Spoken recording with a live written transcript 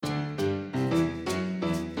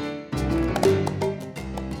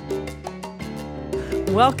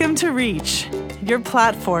Welcome to Reach, your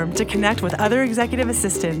platform to connect with other executive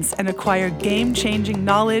assistants and acquire game-changing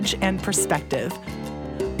knowledge and perspective.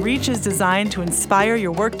 Reach is designed to inspire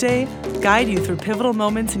your workday, guide you through pivotal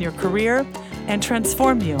moments in your career, and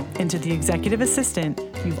transform you into the executive assistant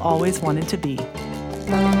you've always wanted to be.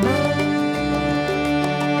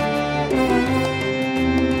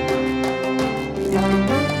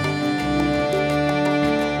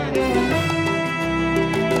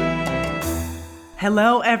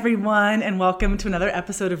 Hello, everyone, and welcome to another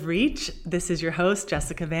episode of Reach. This is your host,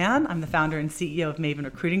 Jessica Van. I'm the founder and CEO of Maven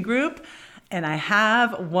Recruiting Group, and I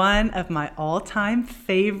have one of my all-time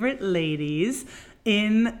favorite ladies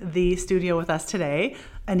in the studio with us today,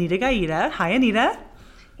 Anita Gaeta. Hi, Anita.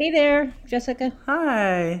 Hey there, Jessica.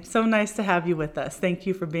 Hi. So nice to have you with us. Thank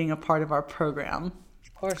you for being a part of our program.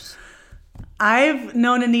 Of course. I've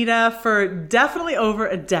known Anita for definitely over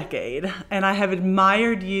a decade, and I have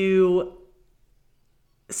admired you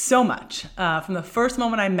so much from the first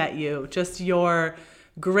moment I met you. Just your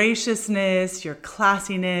graciousness, your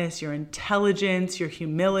classiness, your intelligence, your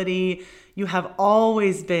humility. You have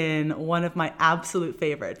always been one of my absolute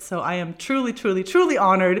favorites. So I am truly, truly, truly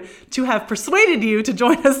honored to have persuaded you to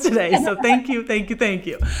join us today. So thank you, thank you, thank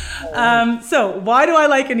you. So why do I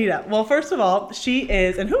like Anita? Well, first of all, she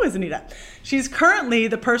is, and who is Anita? She's currently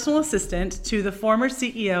the personal assistant to the former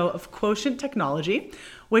CEO of Quotient Technology,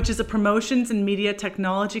 which is a promotions and media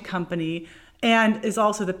technology company and is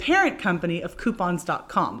also the parent company of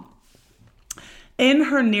Coupons.com. In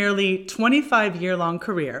her nearly 25-year-long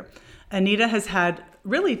career, Anita has had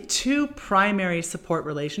really two primary support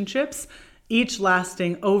relationships, each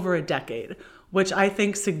lasting over a decade, which I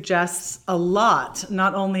think suggests a lot,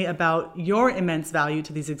 not only about your immense value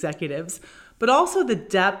to these executives, but also the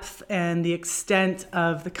depth and the extent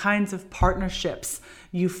of the kinds of partnerships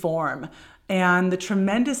you form and the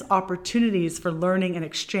tremendous opportunities for learning and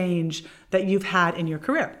exchange that you've had in your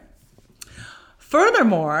career.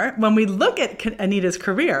 Furthermore, when we look at Anita's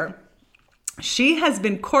career, she has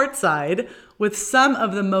been courtside with some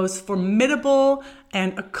of the most formidable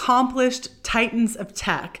and accomplished titans of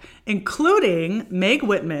tech, including Meg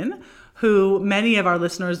Whitman, who many of our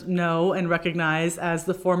listeners know and recognize as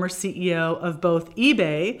the former CEO of both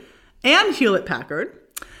eBay and Hewlett-Packard.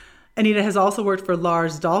 Anita has also worked for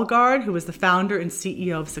Lars Dalgaard, who was the founder and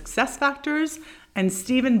CEO of SuccessFactors, and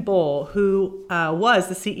Stephen Boll, who was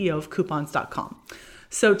the CEO of Coupons.com.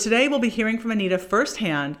 So today we'll be hearing from Anita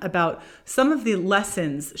firsthand about some of the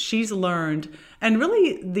lessons she's learned and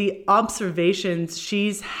really the observations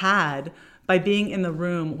she's had by being in the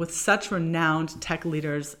room with such renowned tech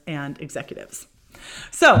leaders and executives.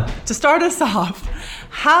 So to start us off,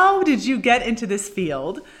 how did you get into this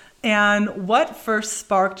field? And what first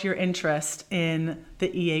sparked your interest in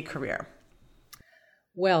the EA career?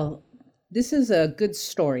 Well, this is a good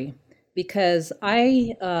story because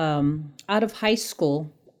I, out of high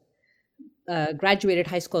school, graduated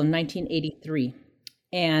high school in 1983.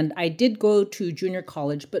 And I did go to junior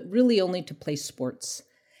college, but really only to play sports.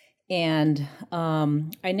 And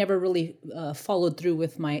I never really followed through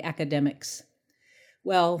with my academics.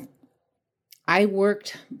 Well, I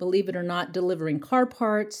worked, believe it or not, delivering car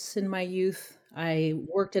parts in my youth. I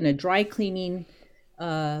worked in a dry cleaning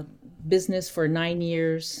business for 9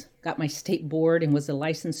 years, got my state board and was a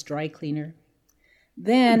licensed dry cleaner.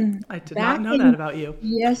 Then I did not know that about you.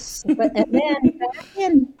 Yes, but and then back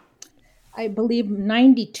in, I believe,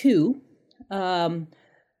 92,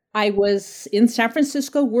 I was in San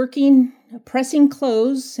Francisco working, pressing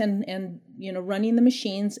clothes and running the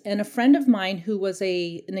machines. And a friend of mine who was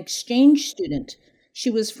an exchange student, she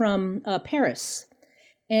was from Paris,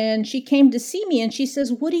 and she came to see me and she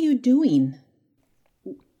says, "What are you doing?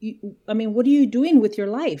 What are you doing with your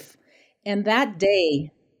life?" And that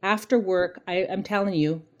day after work, I'm telling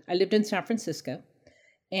you, I lived in San Francisco,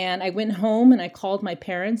 and I went home and I called my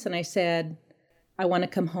parents and I said, "I want to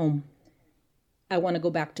come home. I want to go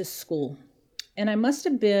back to school." And I must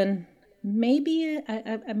have been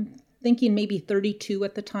I'm thinking maybe 32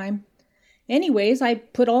 at the time. Anyways, I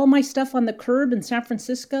put all my stuff on the curb in San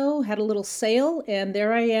Francisco, had a little sale, and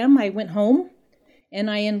there I am. I went home and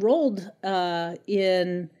I enrolled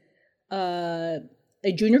in a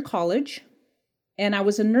junior college, and I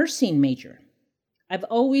was a nursing major. I've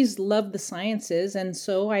always loved the sciences, and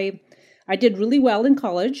so I did really well in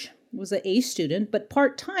college. Was an A student, but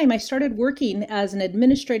part-time I started working as an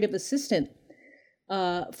administrative assistant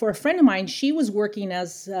for a friend of mine. She was working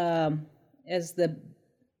as the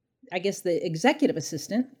executive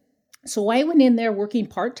assistant. So I went in there working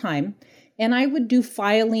part-time, and I would do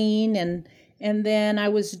filing and then I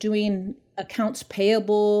was doing accounts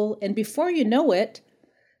payable. And before you know it,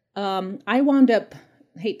 I wound up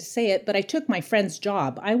hate to say it, but I took my friend's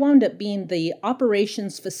job. I wound up being the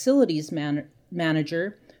operations facilities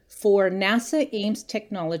manager for NASA Ames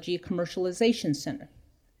Technology Commercialization Center.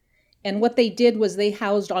 And what they did was they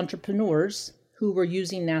housed entrepreneurs who were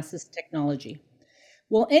using NASA's technology.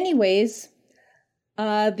 Well, anyways,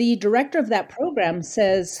 the director of that program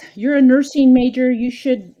says, "You're a nursing major, you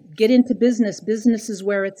should get into business. Business is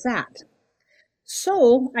where it's at."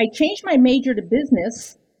 So I changed my major to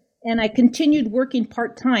business, and I continued working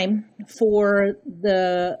part-time for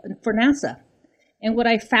NASA. And what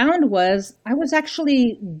I found was I was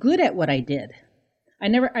actually good at what I did. I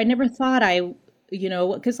never thought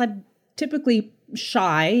because I'm typically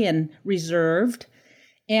shy and reserved.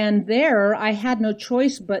 And there I had no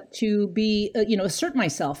choice but to be, assert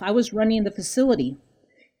myself. I was running the facility.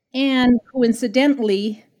 And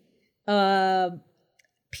coincidentally, Pierre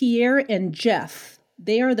and Jeff,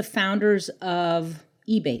 they are the founders of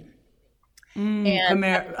eBay.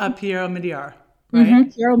 Pierre Omidyar,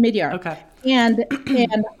 right? Pierre Omidyar. Okay. And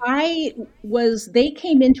they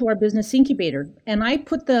came into our business incubator, and I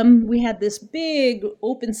put them, we had this big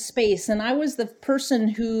open space, and I was the person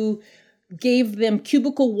who gave them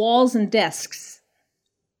cubicle walls and desks,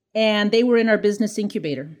 and they were in our business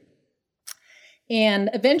incubator. And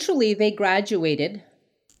eventually they graduated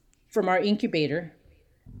from our incubator,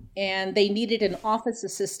 and they needed an office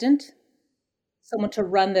assistant, someone to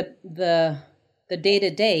run the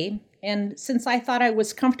day-to-day. And since I thought I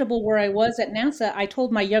was comfortable where I was at NASA, I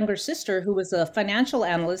told my younger sister, who was a financial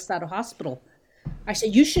analyst at a hospital, I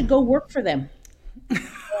said, "You should go work for them."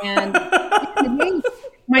 And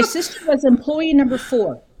my sister was employee number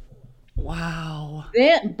 4. Wow.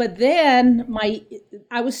 Then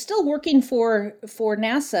I was still working for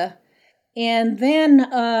NASA. And then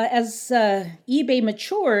as eBay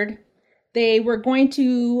matured, they were going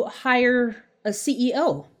to hire a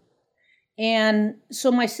CEO. And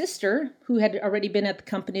so my sister, who had already been at the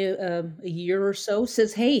company a year or so,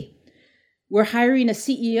 says, "Hey, we're hiring a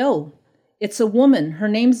CEO. It's a woman. Her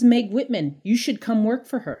name's Meg Whitman. You should come work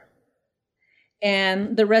for her."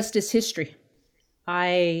 And the rest is history.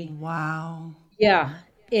 Wow. Yeah.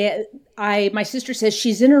 My sister says,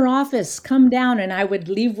 "She's in her office. Come down." And I would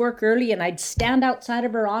leave work early and I'd stand outside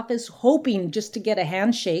of her office hoping just to get a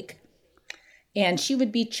handshake. And she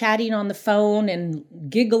would be chatting on the phone and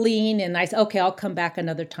giggling. And I said, "Okay, I'll come back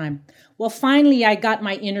another time." Well, finally, I got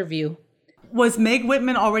my interview. Was Meg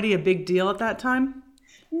Whitman already a big deal at that time?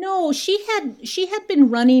 No, she had been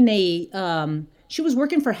running she was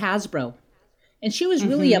working for Hasbro. And she was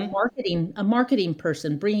really a marketing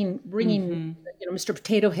person, bringing Mr.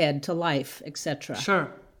 Potato Head to life, etc. Sure,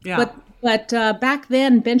 yeah. But back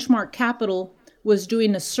then, Benchmark Capital was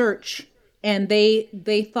doing a search, and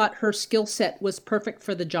they thought her skill set was perfect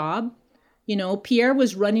for the job. Pierre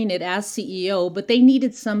was running it as CEO, but they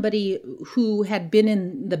needed somebody who had been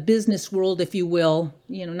in the business world, if you will.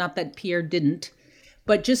 Not that Pierre didn't,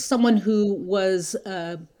 but just someone who was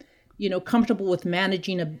comfortable with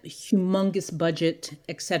managing a humongous budget,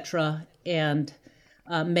 etc. And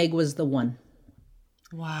Meg was the one.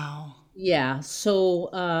 Wow. Yeah. So,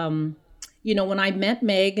 when I met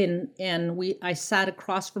Meg and I sat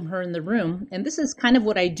across from her in the room, and this is kind of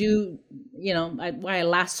what I do, why I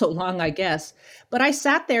last so long, I guess. But I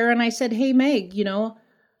sat there and I said, "Hey, Meg,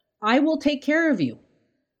 I will take care of you.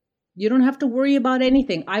 You don't have to worry about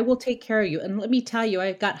anything. I will take care of you." And let me tell you,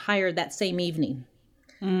 I got hired that same evening.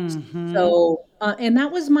 Mm-hmm. So, and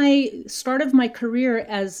that was my start of my career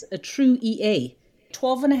as a true EA.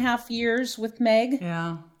 12 and a half years with Meg.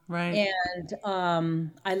 Yeah, right.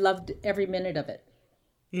 And I loved every minute of it.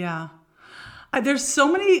 Yeah. There's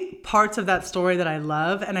so many parts of that story that I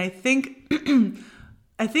love. And I think,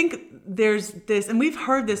 there's this, and we've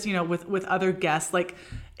heard this, with other guests, like,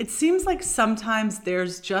 it seems like sometimes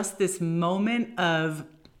there's just this moment of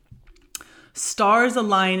stars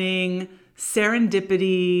aligning,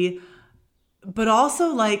 serendipity, but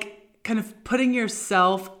also like kind of putting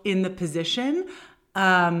yourself in the position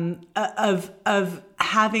of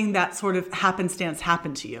having that sort of happenstance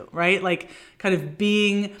happen to you, right? Like kind of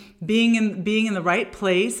being in the right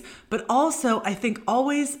place, but also I think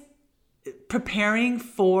always preparing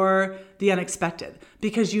for the unexpected,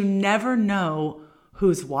 because you never know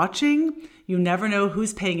who's watching. You never know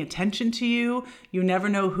who's paying attention to you. You never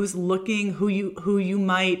know who's looking, who you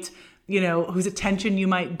might, whose attention you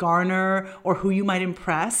might garner or who you might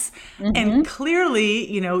impress. Mm-hmm. And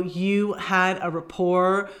clearly, you had a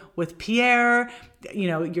rapport with Pierre,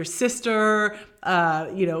 your sister,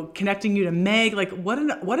 connecting you to Meg. Like what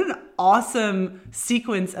an awesome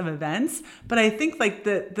sequence of events. But I think like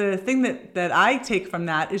the thing that I take from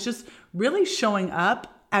that is just really showing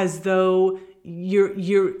up as though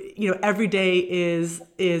every day is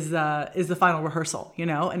the final rehearsal,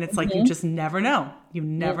 and it's like you just never know. You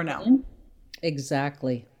never know.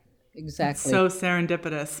 Exactly. It's so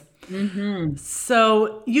serendipitous.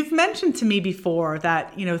 So you've mentioned to me before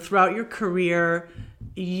that, throughout your career,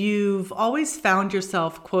 you've always found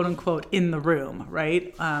yourself, quote unquote, in the room,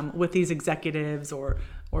 right? With these executives or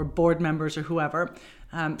board members or whoever,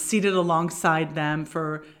 seated alongside them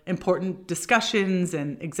for important discussions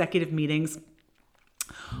and executive meetings.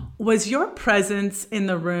 Was your presence in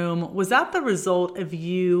the room, was that the result of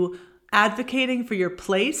you advocating for your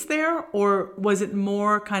place there, or was it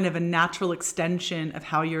more kind of a natural extension of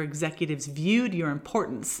how your executives viewed your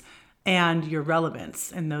importance and your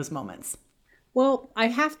relevance in those moments? Well, I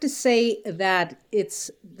have to say that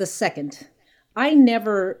it's the second. I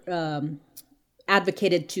never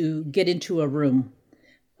advocated to get into a room.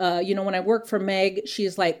 When I worked for Meg,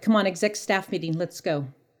 she's like, come on, exec staff meeting, let's go.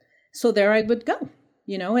 So there I would go,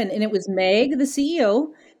 and it was Meg, the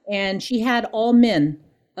CEO, and she had all men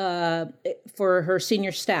for her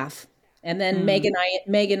senior staff. And then Meg and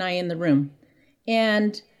I in the room.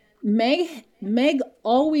 And Meg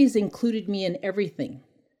always included me in everything.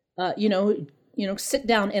 Sit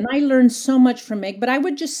down. And I learned so much from Meg, but I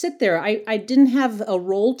would just sit there. I didn't have a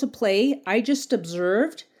role to play. I just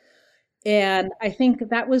observed. And I think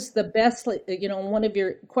that was the best, one of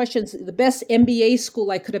your questions, the best MBA school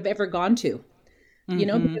I could have ever gone to.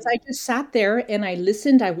 Because I just sat there and I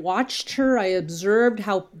listened, I watched her, I observed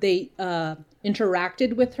how they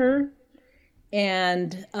interacted with her.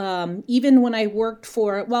 And even when I worked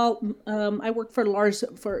for, I worked for Lars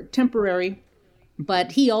for temporary,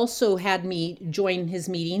 but he also had me join his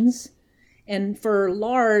meetings. And for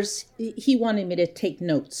Lars, he wanted me to take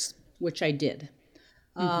notes, which I did.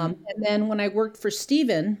 And then when I worked for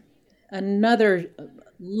Stephen,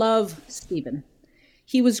 love Stephen.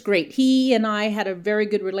 He was great. He and I had a very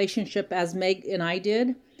good relationship, as Meg and I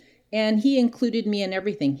did. And he included me in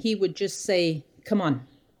everything. He would just say, come on.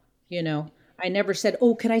 I never said,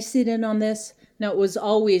 oh, can I sit in on this? No, it was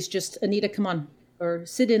always just, Anita, come on, or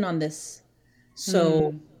sit in on this.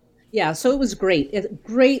 So, so it was great. A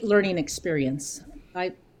great learning experience.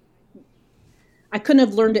 I couldn't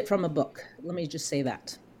have learned it from a book. Let me just say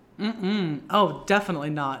that. Oh, definitely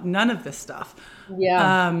not. None of this stuff.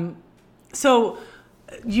 Yeah. So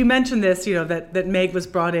you mentioned this, that Meg was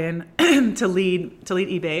brought in to lead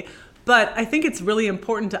eBay, but I think it's really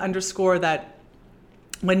important to underscore that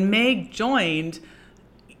when Meg joined,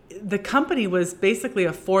 the company was basically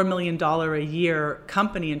a $4 million a year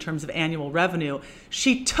company in terms of annual revenue.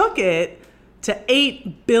 She took it to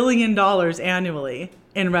 $8 billion annually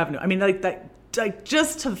in revenue. I mean, like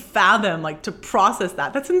just to fathom, to process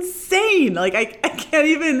that's insane. I can't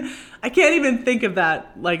even think of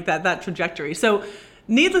that, that trajectory. So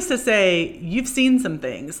needless to say, you've seen some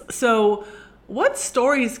things. So what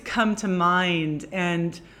stories come to mind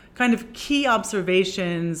and kind of key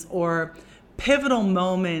observations or pivotal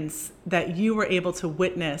moments that you were able to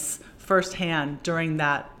witness firsthand during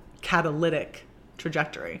that catalytic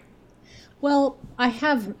trajectory? Well, I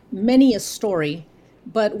have many a story,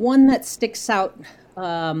 but one that sticks out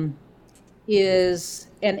is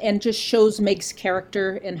and just shows Meg's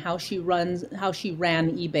character and how she ran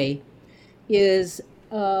eBay is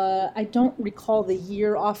I don't recall the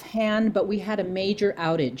year offhand, but we had a major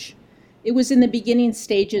outage. It was in the beginning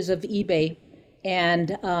stages of eBay,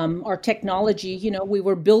 and our technology, we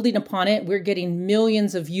were building upon it. We're getting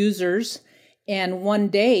millions of users, and one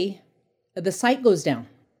day the site goes down.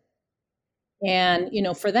 And,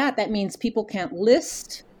 for that means people can't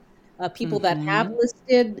list. People that have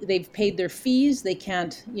listed, they've paid their fees. They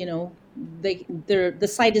can't, the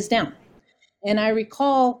site is down. And I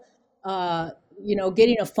recall,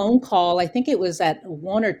 getting a phone call. I think it was at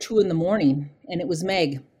 1 or 2 in the morning, and it was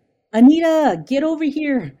Meg. Anita, get over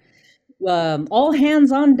here. All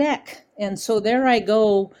hands on deck. And so there I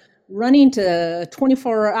go, running to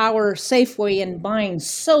 24-hour Safeway and buying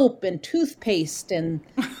soap and toothpaste and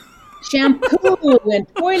shampoo and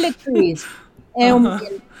toiletries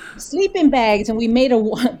and sleeping bags. And we made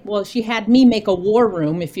she had me make a war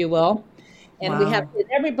room, if you will. And we have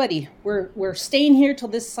everybody, we're staying here till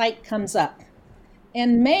this site comes up.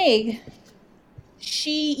 And Meg,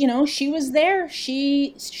 she was there.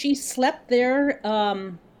 She slept there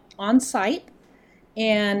on site.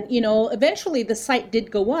 And, eventually the site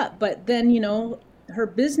did go up. But then, her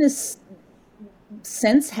business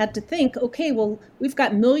sense had to think, okay, well, we've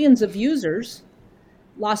got millions of users,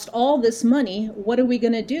 lost all this money. What are we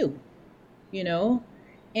going to do?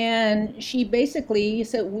 And she basically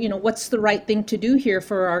said, what's the right thing to do here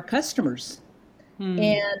for our customers?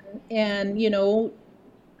 And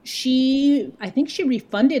I think she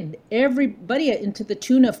refunded everybody into the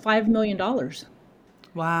tune of $5 million.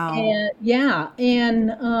 Wow. And yeah,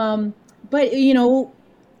 and but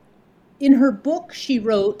in her book she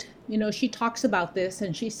wrote, she talks about this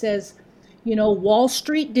and she says, Wall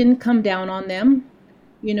Street didn't come down on them.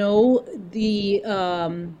 The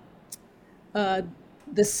uh,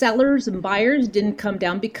 the sellers and buyers didn't come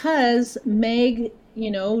down because Meg,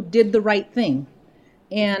 did the right thing.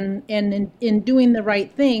 And in doing the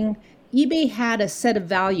right thing, eBay had a set of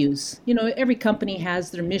values. Every company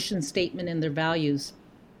has their mission statement and their values.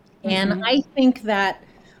 And I think that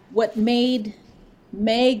what made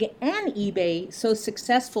Meg and eBay so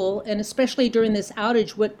successful, and especially during this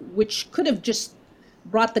outage, which could have just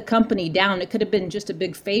brought the company down, it could have been just a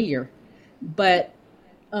big failure. But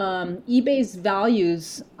eBay's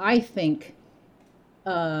values, I think,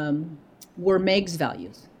 were Meg's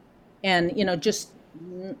values. And just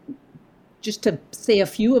to say a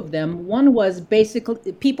few of them, one was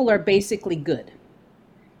basically people are basically good,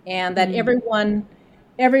 and that everyone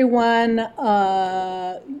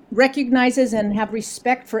recognizes and have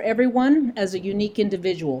respect for everyone as a unique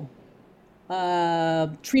individual.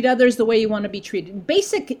 Treat others the way you want to be treated.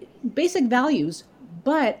 Basic values,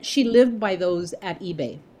 but she lived by those at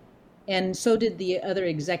eBay, and so did the other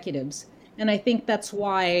executives. And I think that's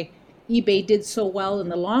why eBay did so well in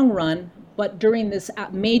the long run. But during this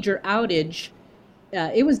major outage,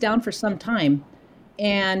 it was down for some time,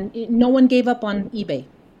 and no one gave up on eBay.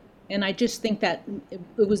 And I just think that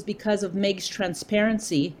it was because of Meg's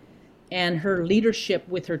transparency and her leadership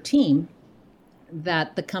with her team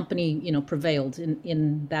that the company, prevailed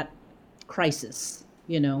in that crisis.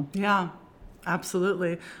 Yeah,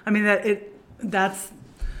 absolutely. I mean,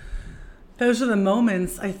 those are the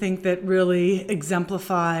moments I think that really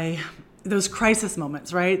exemplify those crisis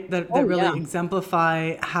moments, right? That really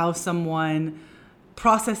exemplify how someone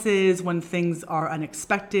processes when things are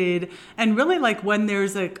unexpected, and really like when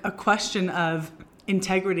there's a question of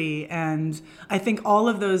integrity. And I think all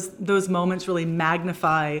of those moments really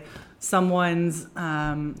magnify someone's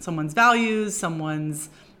values, someone's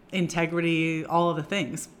integrity, all of the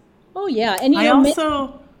things. Oh yeah, and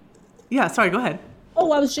yeah, sorry, go ahead.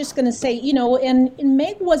 Oh, I was just going to say, and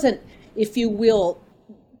Meg wasn't, if you will,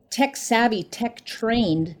 tech savvy, tech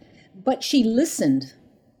trained, but she listened,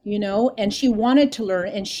 and she wanted to learn,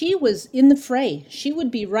 and she was in the fray. She would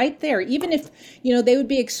be right there, even if, they would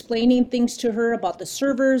be explaining things to her about the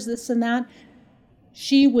servers, this and that.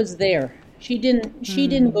 She was there. She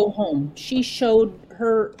didn't go home. She showed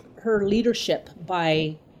her leadership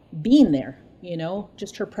by being there,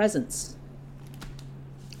 just her presence.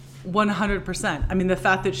 100%. I mean, the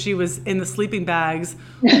fact that she was in the sleeping bags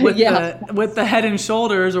with the Head and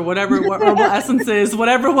Shoulders or whatever herbal essences,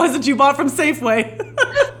 whatever it was that you bought from Safeway.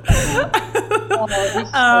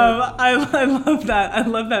 I love that. I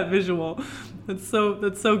love that visual. That's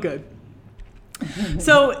so good.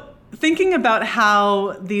 So thinking about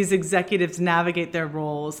how these executives navigate their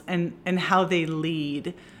roles and how they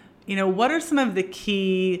lead, what are some of the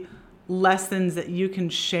key lessons that you can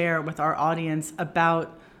share with our audience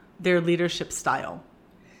about their leadership style?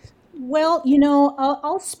 Well,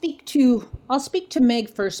 I'll speak to Meg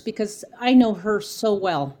first because I know her so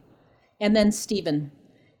well, and then Stephen.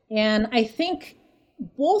 And I think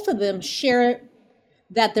both of them share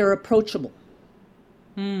that they're approachable.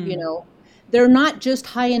 They're not just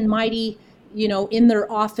high and mighty, in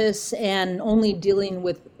their office and only dealing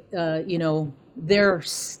with, their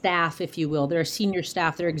staff, if you will, their senior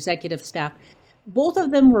staff, their executive staff. Both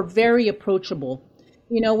of them were very approachable.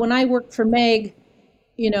 When I worked for Meg,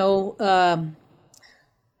 I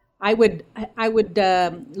would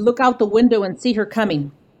look out the window and see her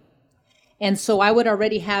coming. And so I would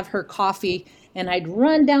already have her coffee, and I'd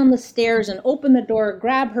run down the stairs and open the door,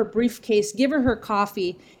 grab her briefcase, give her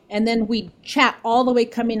coffee, and then we'd chat all the way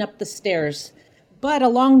coming up the stairs. But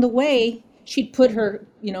along the way, she'd put her,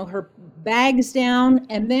 her bags down,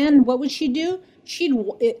 and then what would she do?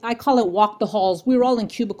 I call it walk the halls. We were all in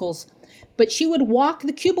cubicles. But she would walk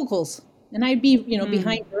the cubicles, and I'd be,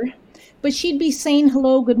 behind her. But she'd be saying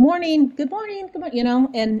hello, good morning,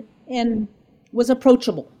 and was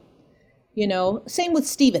approachable. Same with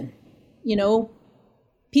Stephen.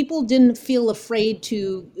 People didn't feel afraid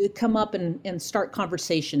to come up and start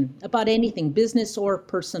conversation about anything, business or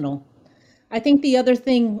personal. I think the other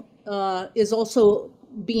thing is also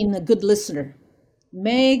being a good listener.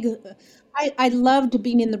 Meg, I loved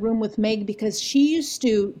being in the room with Meg because she used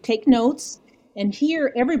to take notes and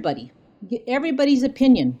hear everybody's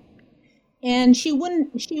opinion. And she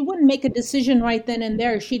wouldn't make a decision right then and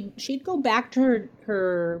there. She'd go back to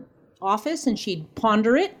her office and she'd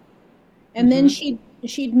ponder it. And then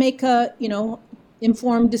she'd make a,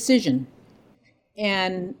 informed decision.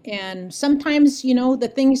 And sometimes,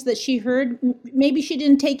 the things that she heard, maybe she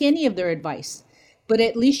didn't take any of their advice, but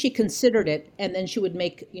at least she considered it, and then she would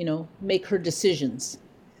make her decisions.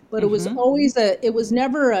 But it was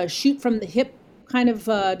never a shoot from the hip kind of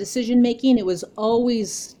decision making. It was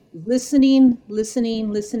always listening,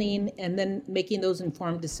 and then making those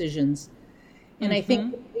informed decisions. And I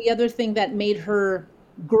think the other thing that made her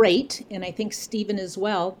great, and I think Stephen as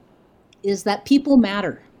well, is that people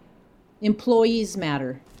matter. Employees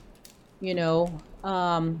matter.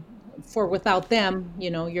 For without them,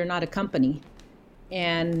 you're not a company.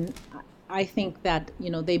 And I think that,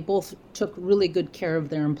 they both took really good care of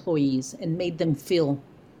their employees and made them feel,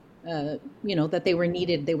 that they were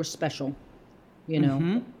needed, they were special,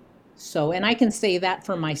 So, and I can say that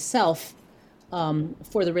for myself,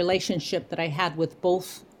 for the relationship that I had with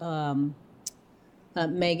both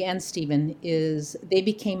Meg and Stephen, is they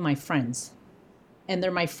became my friends, and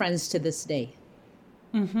they're my friends to this day.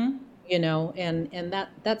 And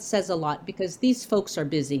that says a lot, because these folks are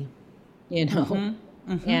busy, and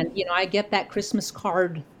I get that Christmas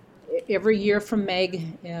card every year from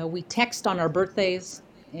Meg. We text on our birthdays,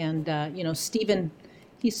 and Stephen,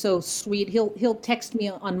 he's so sweet. He'll text me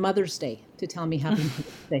on Mother's Day to tell me Happy Mother's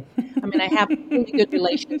Day. I mean, I have really good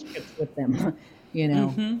relationships with them,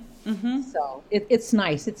 So it's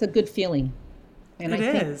nice. It's a good feeling. And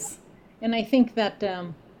I think that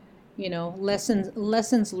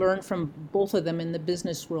lessons learned from both of them in the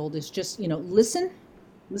business world is just listen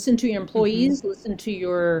to your employees, listen to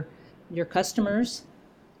your customers,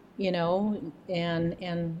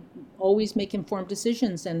 and always make informed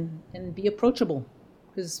decisions and be approachable,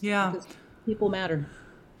 because people matter.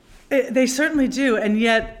 They certainly do. And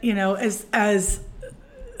yet, as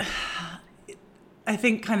I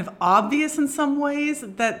think kind of obvious in some ways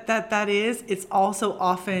that is, it's also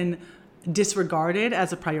often disregarded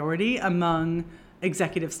as a priority among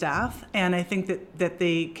executive staff. And I think that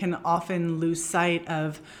they can often lose sight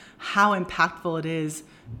of how impactful it is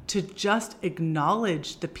to just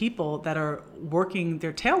acknowledge the people that are working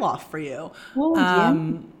their tail off for you.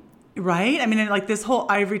 Right? I mean, like this whole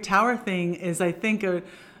ivory tower thing is, I think, a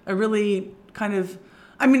really kind of,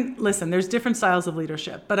 listen, there's different styles of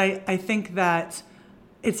leadership, but I think that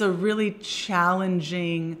it's a really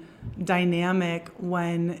challenging dynamic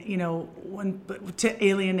when to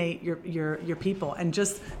alienate your people, and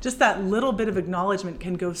just that little bit of acknowledgement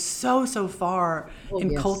can go so far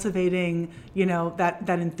in cultivating that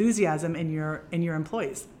enthusiasm in your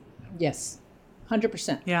employees. Yes,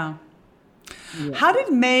 100%. Yeah. How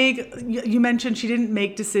did Meg, you mentioned she didn't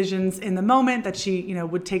make decisions in the moment, that she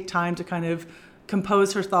would take time to kind of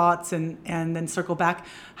compose her thoughts and then circle back.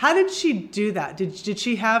 How did she do that? Did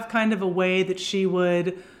she have kind of a way that she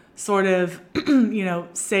would sort of,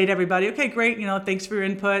 say to everybody, okay, great, thanks for your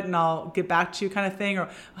input and I'll get back to you kind of thing? Or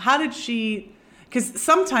how did she, because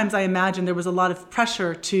sometimes I imagine there was a lot of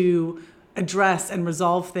pressure to address and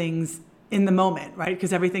resolve things in the moment, right?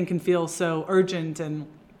 Because everything can feel so urgent and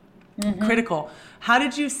critical. How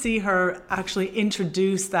did you see her actually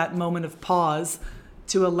introduce that moment of pause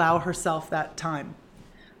to allow herself that time?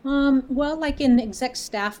 Well, like in exec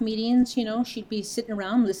staff meetings, she'd be sitting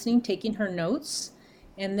around listening, taking her notes,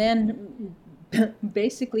 and then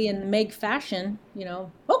basically in Meg fashion,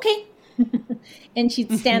 okay. And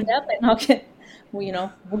she'd stand up and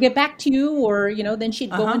we'll get back to you, or, then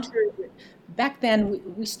she'd go into her, back then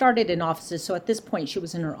we started in offices. So at this point she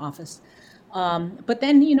was in her office. But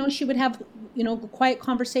then, she would have, quiet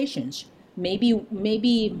conversations, maybe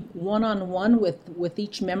one-on-one with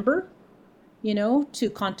each member, to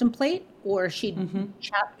contemplate, or she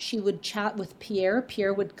would chat with Pierre.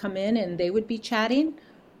 Pierre would come in and they would be chatting,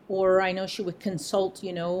 or I know she would consult,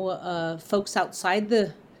 folks outside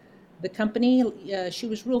the company. She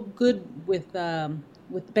was real good with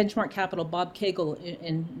Benchmark Capital, Bob Cagle,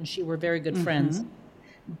 and she were very good friends.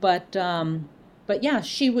 But yeah,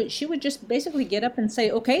 she would just basically get up and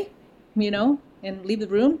say, okay, and leave the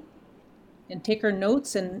room and take her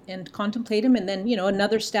notes and contemplate them. And then,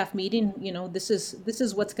 another staff meeting, this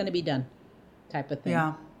is what's going to be done, type of thing.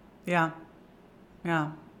 Yeah.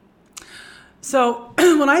 So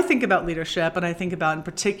when I think about leadership, and I think about in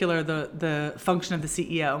particular the function of the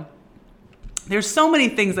CEO, there's so many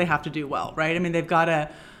things they have to do well, right? I mean, they've got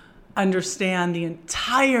to understand the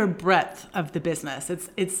entire breadth of the business.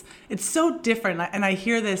 It's so different, and I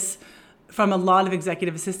hear this from a lot of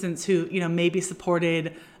executive assistants who maybe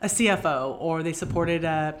supported a CFO, or they supported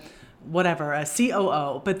a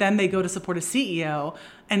COO, but then they go to support a CEO,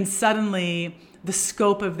 and suddenly the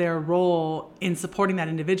scope of their role in supporting that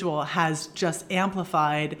individual has just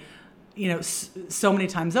amplified so many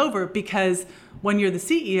times over, because when you're the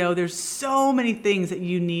CEO, there's so many things that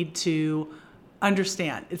you need to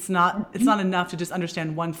understand. It's not enough to just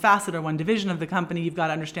understand one facet or one division of the company. You've got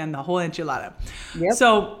to understand the whole enchilada. Yep.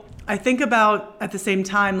 So I think about, at the same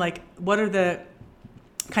time, like, what are the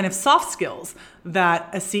kind of soft skills that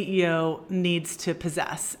a CEO needs to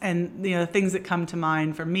possess? And the things that come to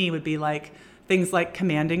mind for me would be like things like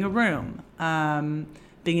commanding a room,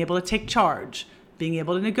 being able to take charge, being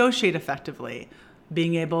able to negotiate effectively,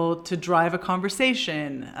 being able to drive a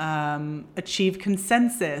conversation, achieve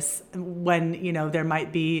consensus when there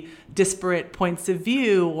might be disparate points of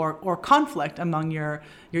view or conflict among your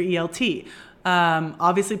ELT.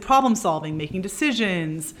 Obviously, problem solving, making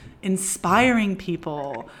decisions, inspiring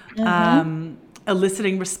people,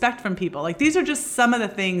 eliciting respect from people. Like, these are just some of the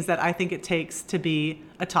things that I think it takes to be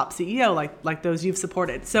a top CEO, like those you've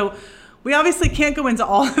supported. So we obviously can't go into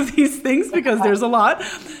all of these things because there's a lot,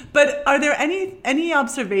 but are there any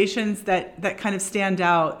observations that kind of stand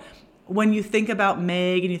out when you think about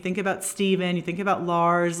Meg and you think about Stephen, you think about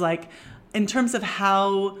Lars, like, in terms of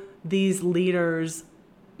how these leaders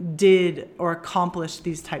did or accomplished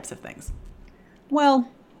these types of things? Well,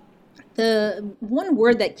 the one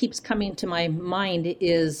word that keeps coming to my mind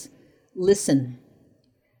is listen.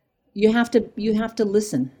 You have to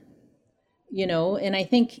listen, and I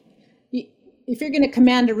think if you're going to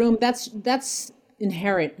command a room, that's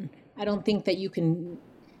inherent. I don't think that you can,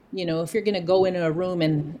 if you're going to go into a room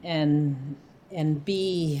and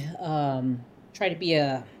be try to be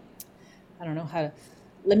I don't know how to.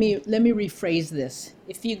 Let me rephrase this.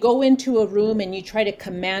 If you go into a room and you try to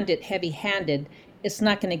command it heavy-handed, it's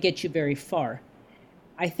not going to get you very far.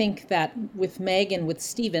 I think that with Meg and with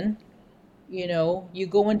Stephen, you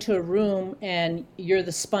go into a room and you're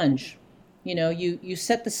the sponge. You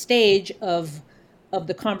set the stage of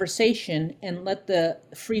the conversation and let the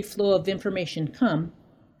free flow of information come,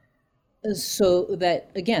 so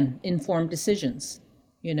that, again, informed decisions.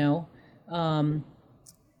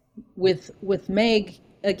 With Meg,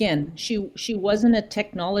 again, she wasn't a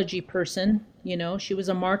technology person. She was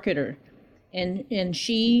a marketer,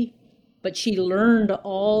 but she learned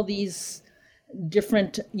all these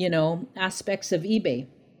different aspects of eBay,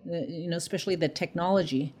 especially the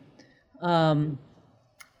technology. I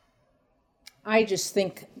just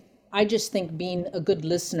think being a good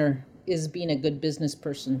listener is being a good business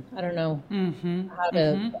person. I don't know how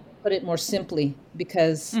to put it more simply,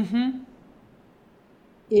 because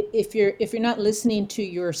if you're not listening to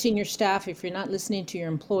your senior staff, if you're not listening to your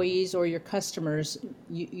employees or your customers,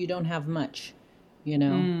 you don't have much,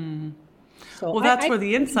 So well, that's where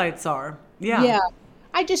the insights are. Yeah. Yeah.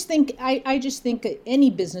 I just think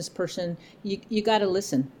any business person, you got to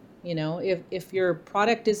listen. If your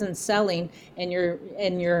product isn't selling and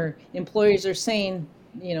your employees are saying,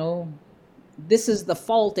 this is the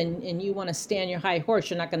fault, and you want to stay on your high horse,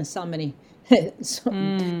 you're not going to sell many. You're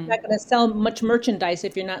not going to sell much merchandise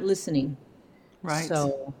if you're not listening. Right.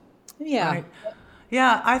 So, yeah. Right.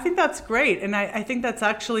 Yeah, I think that's great. And I think that's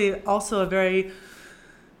actually also a very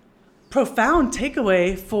profound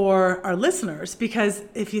takeaway for our listeners, because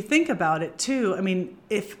if you think about it too, I mean,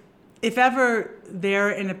 if ever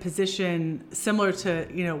they're in a position similar to,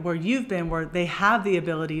 where you've been, where they have the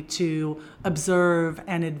ability to observe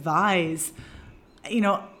and advise,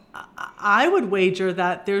 I would wager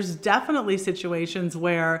that there's definitely situations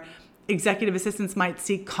where executive assistants might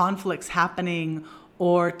see conflicts happening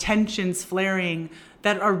or tensions flaring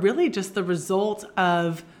that are really just the result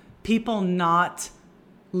of people not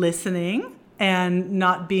listening and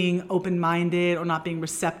not being open-minded or not being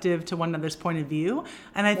receptive to one another's point of view.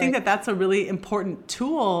 And I think that that's a really important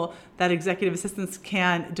tool that executive assistants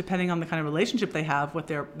can, depending on the kind of relationship they have with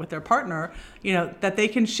their partner, that they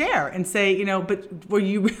can share and say, but were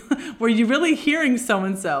you really hearing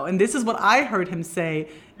so-and-so? And this is what I heard him say.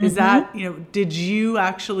 Is that, did you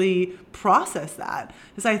actually process that?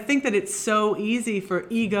 Because I think that it's so easy for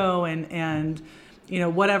ego and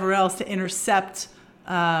whatever else to intercept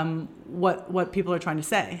what people are trying to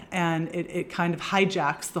say, and it kind of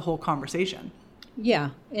hijacks the whole conversation. Yeah,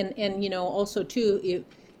 and also too,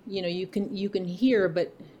 you can hear,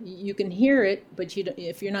 but you can hear it, but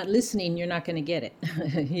if you're not listening, you're not going to get it.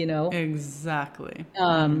 Exactly.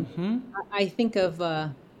 I think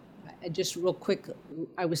of just real quick.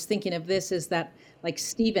 I was thinking of this, is that, like,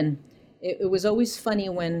 Stephen. It was always funny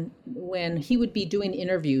when he would be doing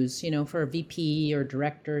interviews, for a VP or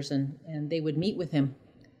directors, and they would meet with him.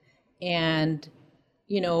 And,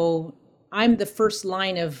 I'm the first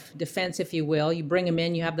line of defense, if you will. You bring him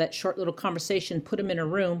in, you have that short little conversation, put him in a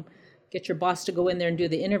room, get your boss to go in there and do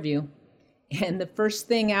the interview. And the first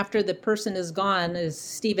thing after the person is gone is,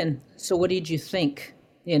 Stephen, so what did you think?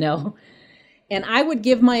 You know? And I would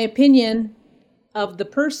give my opinion of the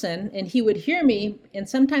person, and he would hear me, and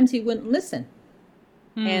sometimes he wouldn't listen.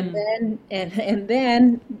 And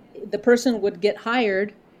then the person would get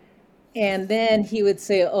hired, and then he would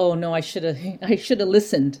say, "Oh no, I should have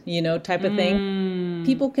listened," type of thing.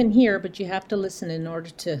 People can hear, but you have to listen in order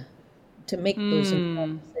to make those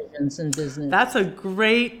important decisions in business. That's a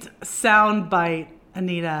great sound bite,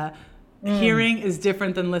 Anita. Hearing is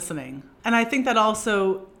different than listening. And I think that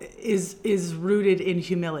also is rooted in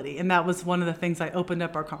humility. And that was one of the things I opened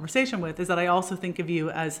up our conversation with, is that I also think of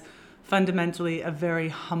you as fundamentally a very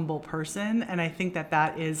humble person. And I think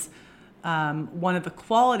that is one of the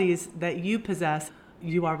qualities that you possess.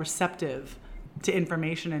 You are receptive to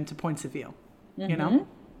information and to points of view, you know?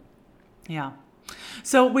 Yeah.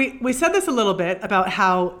 So we said this a little bit about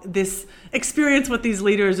how this experience with these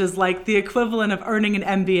leaders is like the equivalent of earning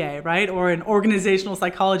an MBA, right? Or an organizational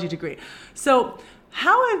psychology degree. So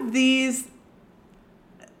how have these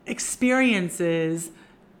experiences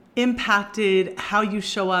impacted how you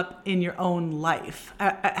show up in your own life?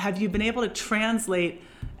 Have you been able to translate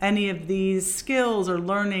any of these skills or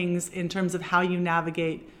learnings in terms of how you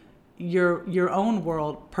navigate your own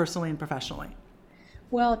world personally and professionally?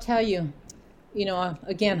 Well, I'll tell you,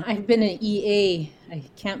 again, I've been an EA, I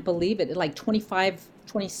can't believe it, like 25,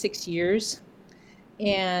 26 years.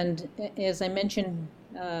 And as I mentioned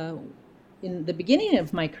in the beginning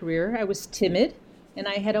of my career, I was timid, and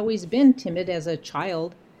I had always been timid as a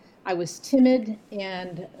child. I was timid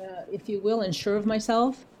and, if you will, unsure of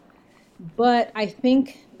myself. But I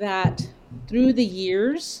think that through the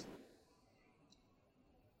years,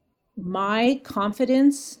 my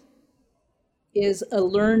confidence is a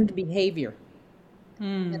learned behavior.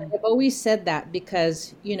 And I've always said that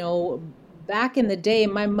because, back in the day,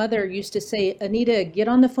 my mother used to say, Anita, get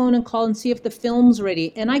on the phone and call and see if the film's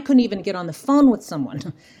ready. And I couldn't even get on the phone with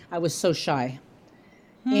someone. I was so shy.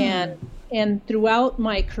 And throughout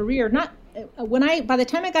my career, by the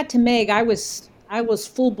time I got to Meg, I was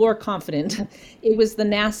full bore confident. It was the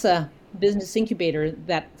NASA business incubator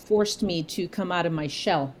that forced me to come out of my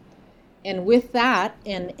shell. And with that,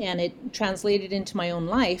 and it translated into my own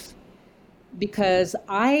life, because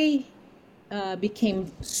I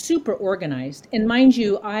became super organized. And mind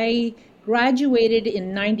you, I graduated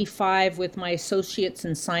in 95 with my associates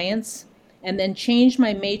in science and then changed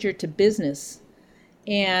my major to business.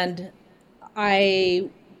 And I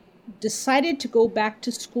decided to go back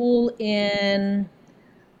to school in,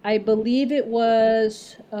 I believe it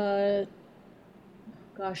was,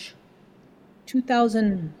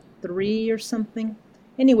 2003 or something.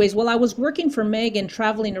 Anyways, while I was working for Meg and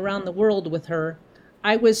traveling around the world with her,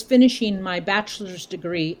 I was finishing my bachelor's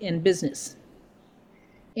degree in business.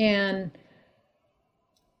 And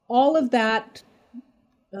all of that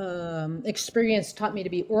experience taught me to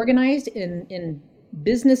be organized in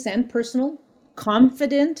business and personal,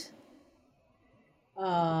 confident,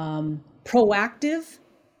 proactive,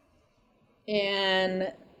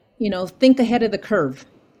 and, think ahead of the curve.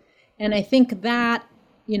 And I think that,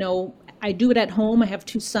 I do it at home. I have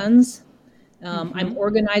two sons. I'm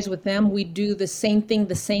organized with them. We do the same thing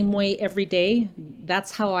the same way every day.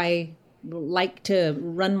 That's how I like to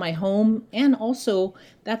run my home. And also,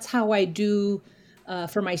 that's how I do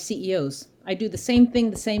for my CEOs. I do the same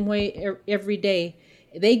thing the same way every day.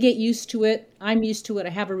 They get used to it. I'm used to it. I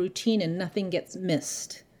have a routine and nothing gets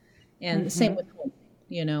missed. And the same with home,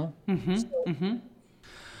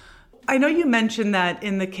 I know you mentioned that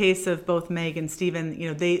in the case of both Meg and Stephen,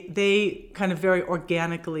 they kind of very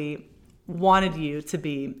organically wanted you to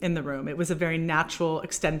be in the room. It was a very natural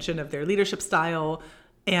extension of their leadership style,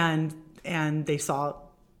 and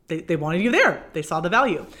they wanted you there. They saw the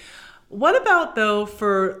value. What about, though,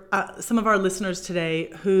 for some of our listeners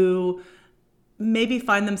today who maybe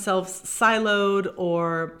find themselves siloed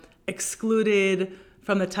or excluded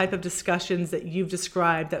from the type of discussions that you've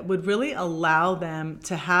described that would really allow them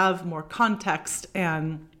to have more context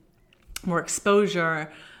and more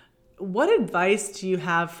exposure? What advice do you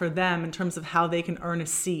have for them in terms of how they can earn a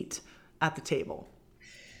seat at the table?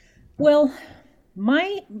 Well,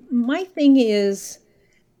 my thing is,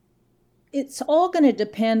 it's all going to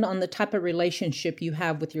depend on the type of relationship you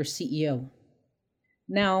have with your CEO.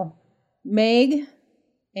 Now, Meg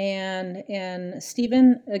and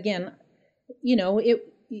Stephen, again,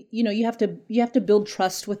 you have to build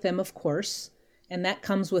trust with them, of course, and that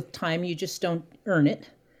comes with time. You just don't earn it.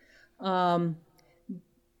 I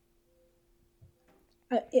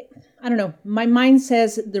don't know. My mind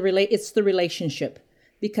says it's the relationship,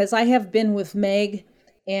 because I have been with Meg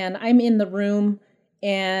and I'm in the room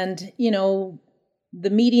And, the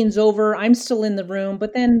meeting's over. I'm still in the room,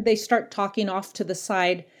 but then they start talking off to the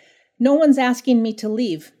side. No one's asking me to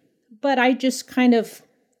leave, but I just kind of,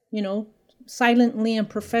 silently and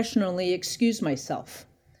professionally excuse myself.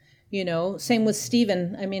 Same with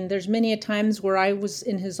Stephen. I mean, there's many a times where I was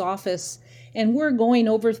in his office and we're going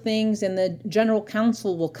over things and the general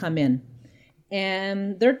counsel will come in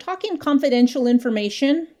and they're talking confidential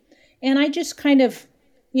information. And I just kind of,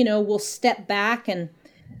 will step back and,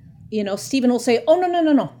 Stephen will say, oh,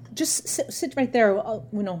 no. Just sit right there.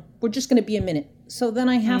 We're just going to be a minute. So then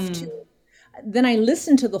I have then I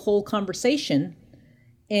listen to the whole conversation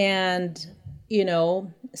and,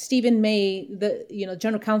 Stephen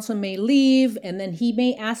general counsel may leave and then he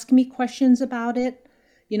may ask me questions about it.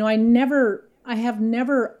 I have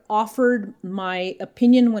never offered my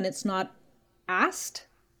opinion when it's not asked.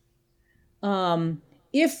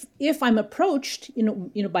 If I'm approached,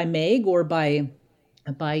 by Meg or by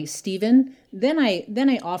Stephen, then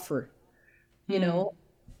I offer.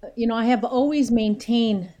 I have always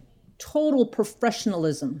maintained total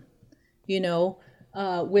professionalism.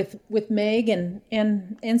 With Meg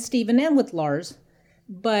and Stephen and with Lars,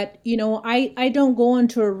 but I don't go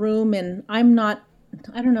into a room and I'm not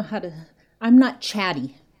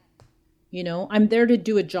chatty. I'm there to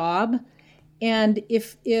do a job, and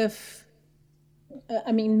if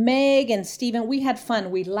Meg and Stephen, we had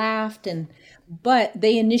fun, we laughed, but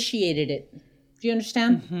they initiated it. Do you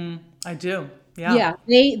understand? Mm-hmm. I do. Yeah. Yeah.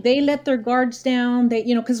 They let their guards down. They,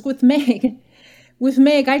 because with Meg,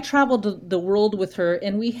 I traveled the world with her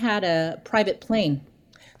and we had a private plane.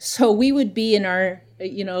 So we would be in our,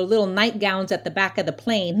 little nightgowns at the back of the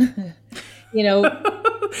plane,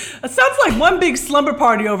 It sounds like one big slumber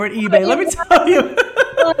party over at eBay. Let me tell you.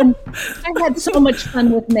 I had so much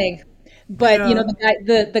fun with Meg. But,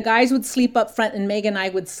 the guys would sleep up front and Meg and I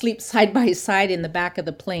would sleep side by side in the back of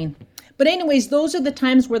the plane. But anyways, those are the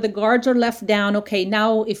times where the guards are left down. Okay,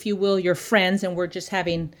 now, if you will, you're friends and we're just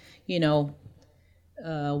having,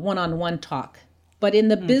 one-on-one talk. But in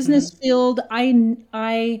the business field,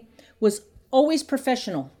 I was always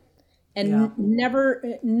professional and never,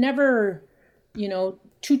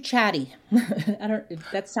 too chatty.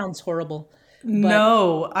 That sounds horrible.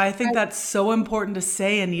 No, I think that's so important to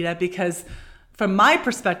say, Anita, because from my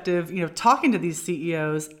perspective, talking to these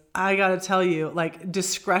CEOs, I got to tell you, like,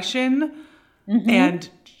 discretion and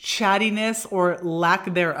chattiness or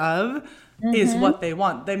lack thereof is what they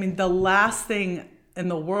want. I mean, the last thing in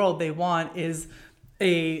the world they want is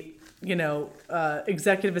a,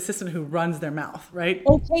 executive assistant who runs their mouth, right?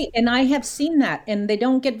 Okay, and I have seen that, and they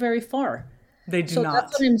don't get very far. They do not. So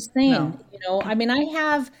that's what I'm saying. No.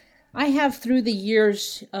 I have through the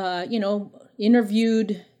years,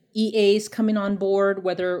 interviewed EAs coming on board,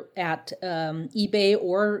 whether at eBay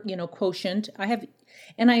or, Quotient.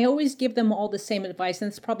 And I always give them all the same advice, and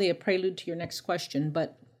it's probably a prelude to your next question,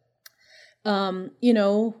 but,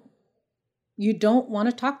 you don't want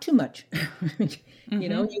to talk too much. You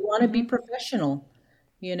want to be professional,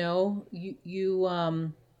 and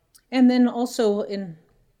then also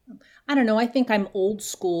I don't know, I think I'm old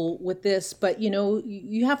school with this, but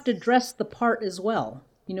you have to dress the part as well.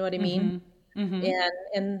 You know what I mean?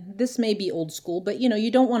 And this may be old school, but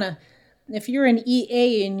you don't want to, if you're an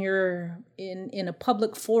EA and you're in a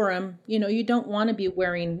public forum, you don't want to be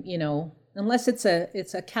wearing, unless it's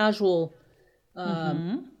a casual,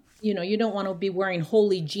 you don't want to be wearing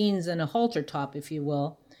holey jeans and a halter top, if you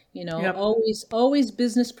will. Yep. Always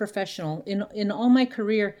business professional. In all my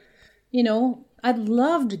career, I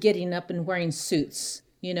loved getting up and wearing suits.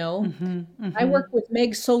 I worked with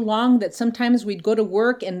Meg so long that sometimes we'd go to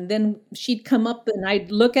work and then she'd come up and I'd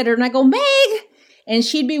look at her and I go, Meg, and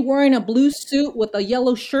she'd be wearing a blue suit with a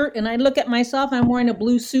yellow shirt, and I look at myself, I'm wearing a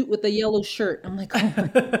blue suit with a yellow shirt. I'm like, oh my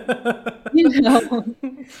God.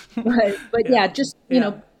 But yeah, just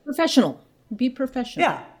professional. Be professional.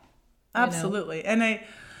 Yeah, absolutely. And I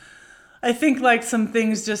think, like, some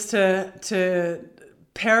things just to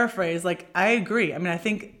paraphrase, like, I agree. I mean, I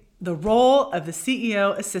think the role of the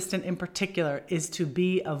CEO assistant in particular is to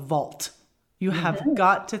be a vault. You have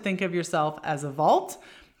got to think of yourself as a vault.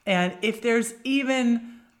 And if there's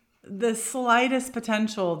even the slightest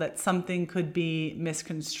potential that something could be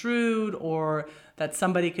misconstrued or that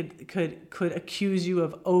somebody could accuse you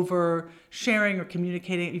of oversharing or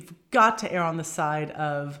communicating, you've got to err on the side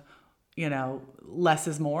of, less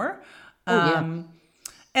is more.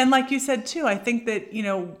 And like you said too, I think that,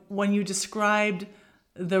 when you described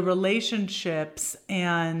the relationships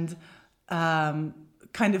and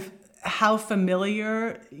kind of how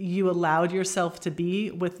familiar you allowed yourself to be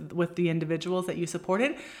with the individuals that you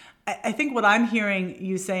supported, I think what I'm hearing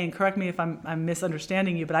you say, and correct me if I'm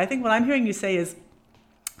misunderstanding you, but I think what I'm hearing you say is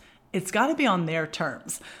it's got to be on their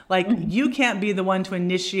terms. Like you can't be the one to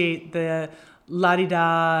initiate the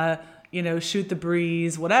la-di-da, shoot the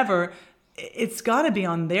breeze, whatever. It's got to be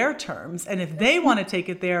on their terms. And if they want to take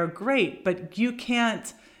it there, great. But you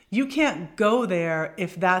can't go there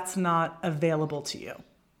if that's not available to you.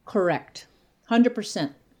 Correct.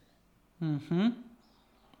 100%.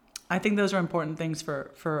 I think those are important things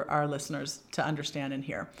for our listeners to understand and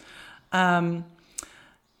hear.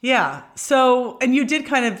 Yeah. So, and you did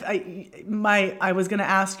kind of, I was going to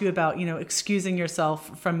ask you about, excusing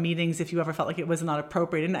yourself from meetings if you ever felt like it was not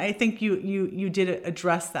appropriate. And I think you did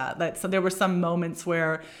address that. So there were some moments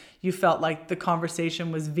where you felt like the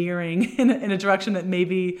conversation was veering in a direction that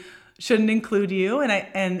maybe shouldn't include you.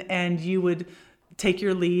 And you would take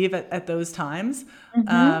your leave at those times,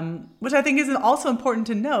 which I think is also important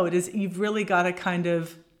to note is you've really got to kind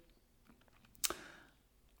of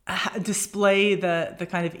display the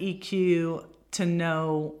kind of EQ to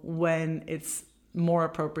know when it's more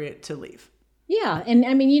appropriate to leave. Yeah. And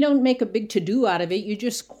I mean, you don't make a big to-do out of it. You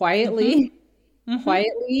just quietly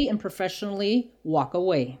and professionally walk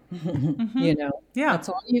away. Yeah. That's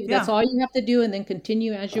all you have to do. And then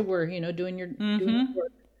continue as you were, doing your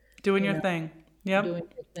work. Doing your thing. Yep. Doing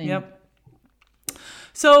your thing. Yep.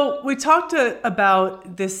 So we talked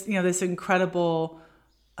about this, this incredible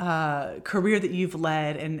career that you've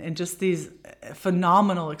led and just these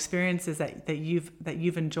phenomenal experiences that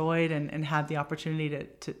you've enjoyed and had the opportunity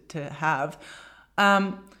to have.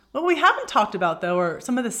 What we haven't talked about though are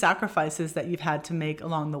some of the sacrifices that you've had to make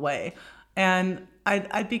along the way. And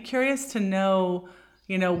I'd be curious to know,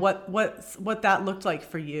 what that looked like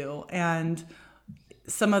for you and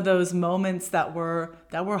some of those moments that were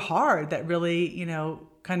hard that really,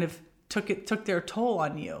 kind of took their toll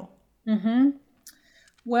on you.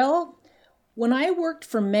 Well, when I worked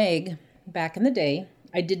for Meg back in the day,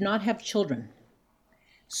 I did not have children.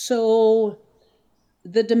 So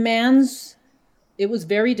the demands, it was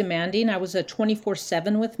very demanding. I was a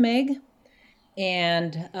 24/7 with Meg,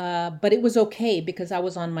 but it was okay because I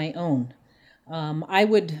was on my own. I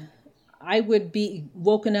would be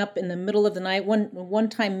woken up in the middle of the night. One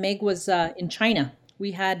time Meg was in China.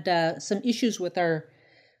 We had some issues with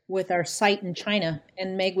our site in China,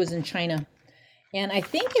 and Meg was in China. And I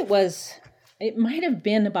think it might have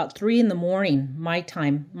been about 3 a.m, my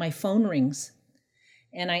time. My phone rings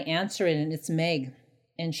and I answer it and it's Meg.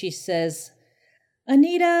 And she says,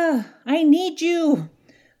 "Anita, I need you.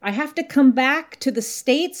 I have to come back to the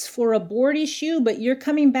States for a board issue, but you're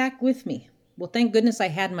coming back with me." Well, thank goodness I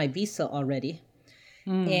had my visa already.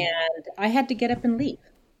 And I had to get up and leave,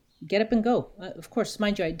 get up and go. Of course,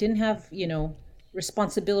 mind you, I didn't have,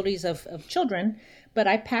 responsibilities of children, but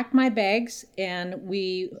I packed my bags and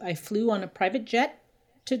I flew on a private jet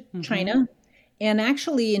to China. And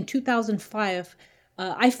actually in 2005,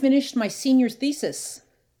 I finished my senior thesis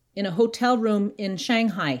in a hotel room in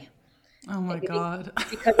Shanghai. Oh my God.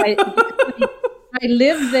 Because I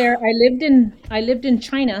lived there. I lived in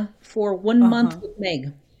China for 1 month with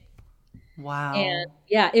Meg. Wow. And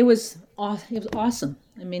yeah, it was awesome.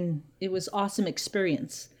 I mean, it was awesome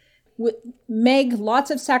experience. With Meg, lots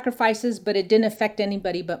of sacrifices, but it didn't affect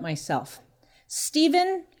anybody but myself.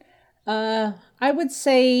 Stephen, I would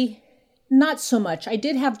say not so much. I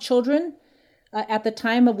did have children at the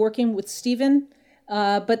time of working with Stephen,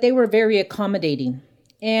 but they were very accommodating.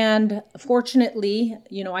 And fortunately,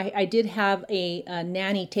 I did have a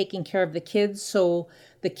nanny taking care of the kids, so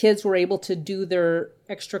the kids were able to do their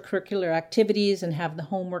extracurricular activities and have the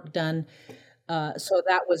homework done. So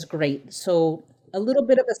that was great. So a little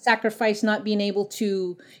bit of a sacrifice not being able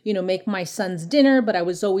to, make my son's dinner, but I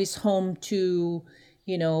was always home to,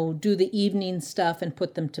 do the evening stuff and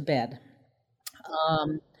put them to bed.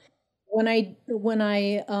 When I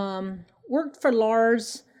worked for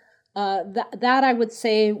Lars, that I would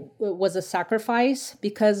say was a sacrifice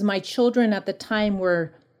because my children at the time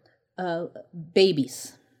were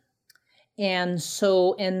babies. And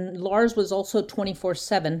Lars was also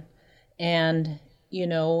 24/7. And,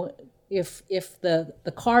 if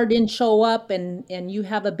the car didn't show up and you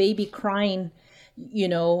have a baby crying,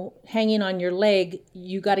 hanging on your leg,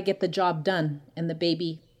 you got to get the job done. And the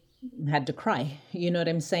baby had to cry. You know what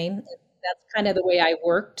I'm saying? That's kind of the way I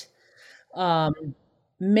worked.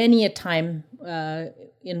 Many a time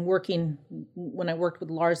in working, when I worked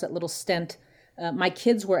with Lars at Little Stent, my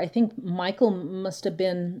kids were, I think Michael must have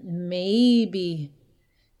been maybe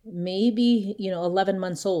 11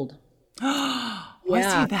 months old. Was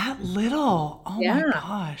he Yeah. that little? Oh my Yeah. Yeah.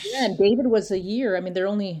 gosh. And David was a year. I mean, they're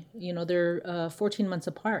only, they're 14 months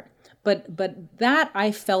apart. But that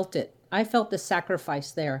I felt it. I felt the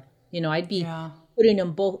sacrifice there. I'd be Yeah. putting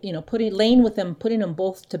them both, laying with them, putting them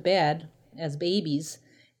both to bed as babies.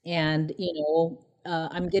 And,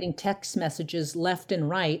 I'm getting text messages left and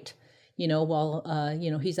right, while,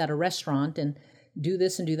 he's at a restaurant and do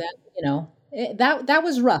this and do that, that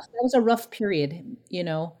was rough. That was a rough period,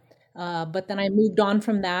 but then I moved on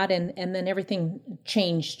from that, and then everything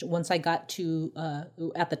changed once I got to,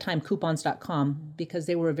 at the time, coupons.com, because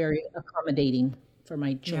they were very accommodating for my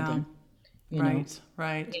Yeah. children, you know. Right.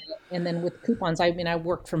 Right. And then with coupons, I mean, I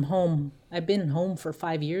worked from home. I've been home for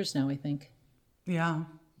 5 years now, I think. Yeah.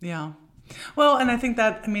 Yeah. Well, and I think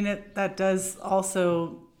that, I mean, that does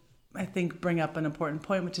also, I think, bring up an important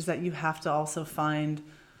point, which is that you have to also find,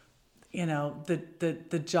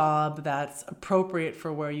 the job that's appropriate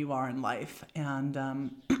for where you are in life, and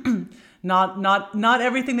not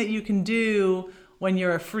everything that you can do when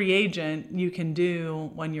you're a free agent you can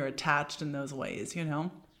do when you're attached in those ways.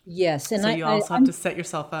 Yes, and So you also have I'm to set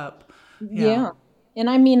yourself up. Yeah. yeah, and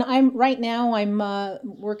I mean, I'm right now. I'm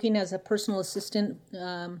working as a personal assistant,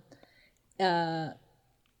 and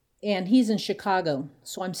he's in Chicago,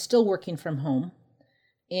 so I'm still working from home,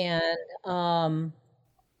 and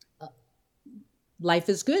life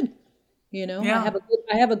is good. Yeah.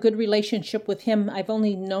 I have a good relationship with him. I've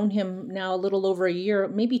only known him now a little over a year,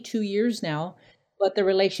 maybe 2 years now, but the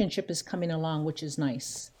relationship is coming along, which is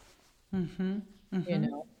nice. You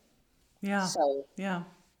know, Yeah. so Yeah.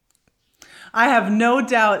 I have no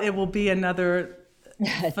doubt it will be another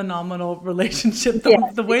phenomenal relationship. The,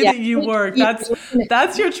 yes, the way yeah. that you work,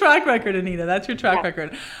 that's your track record, Anita. That's your track Yeah.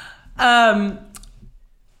 record. Um,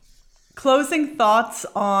 Closing thoughts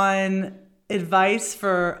on advice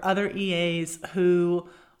for other EAs who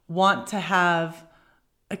want to have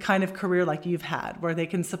a kind of career like you've had, where they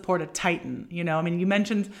can support a titan. I mean, you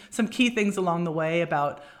mentioned some key things along the way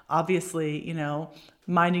about, obviously,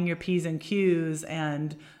 minding your P's and Q's,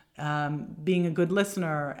 and being a good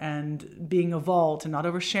listener, and being a vault and not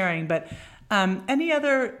oversharing. But any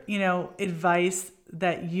other, advice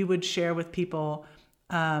that you would share with people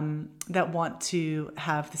that want to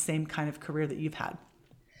have the same kind of career that you've had?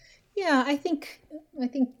 Yeah, I think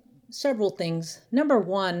several things. Number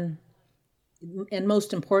one, and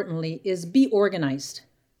most importantly, is be organized.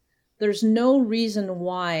 There's no reason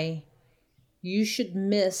why you should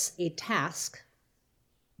miss a task,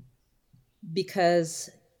 because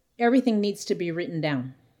everything needs to be written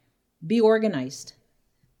down. Be organized.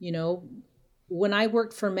 You know, when I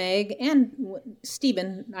worked for Meg and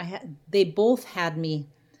Stephen, they both had me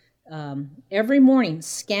every morning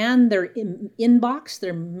scan their inbox,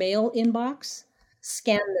 their mail inbox,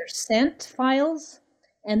 scan their sent files,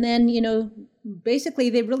 and then,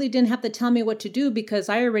 basically they really didn't have to tell me what to do, because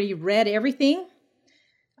I already read everything.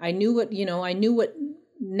 I knew what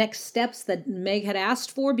next steps that Meg had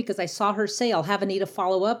asked for, because I saw her say, I'll have Anita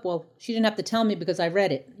follow up. Well, she didn't have to tell me because I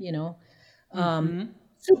read it.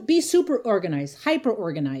 So be super organized, hyper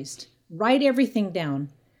organized, write everything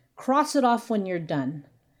down, cross it off when you're done.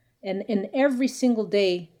 And every single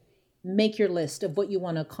day, make your list of what you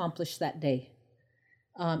want to accomplish that day.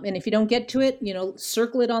 And if you don't get to it,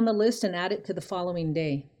 circle it on the list and add it to the following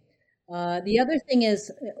day. The other thing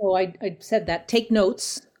is, I said that, take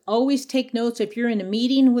notes. Always take notes. If you're in a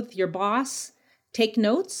meeting with your boss, take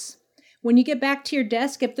notes. When you get back to your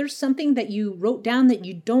desk, if there's something that you wrote down that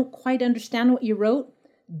you don't quite understand what you wrote,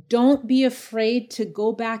 don't be afraid to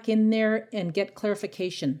go back in there and get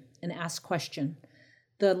clarification and ask question.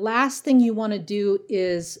 The last thing you want to do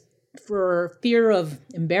is, for fear of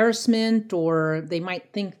embarrassment, or they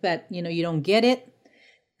might think that, you don't get it.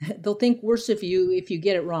 They'll think worse of you if you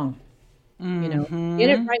get it wrong. Get it right. Get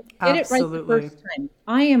it right the Absolutely. first time.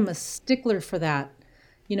 I am a stickler for that.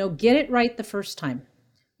 Get it right the first time.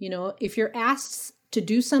 If you're asked to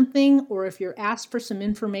do something, or if you're asked for some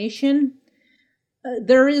information,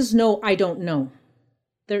 there is no I don't know.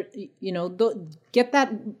 There, get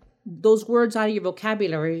those words out of your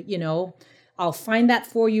vocabulary. I'll find that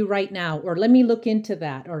for you right now, or let me look into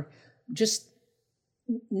that, or just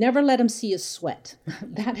never let them see us sweat.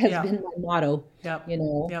 That has Yeah. been my motto. Yep.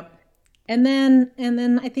 Yep. And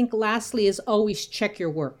then I think lastly is always check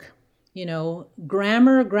your work.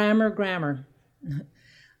 Grammar.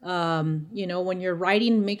 When you're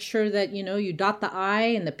writing, make sure that, you dot the I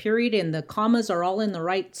and the period and the commas are all in the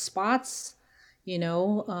right spots.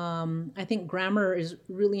 I think grammar is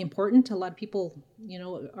really important. A lot of people,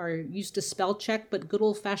 are used to spell check, but good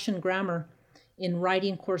old fashioned grammar in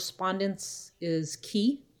writing correspondence is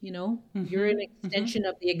key. You know, you're an extension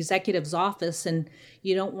of the executive's office, and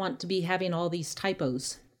you don't want to be having all these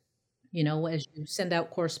typos, you know, as you send out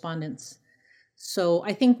correspondence. So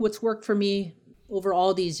I think what's worked for me over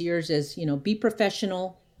all these years is, you know, be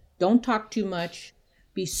professional, don't talk too much,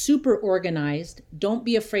 be super organized, don't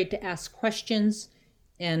be afraid to ask questions,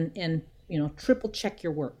 and you know, triple check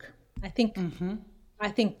your work. I think I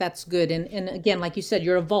think that's good. And again, like you said,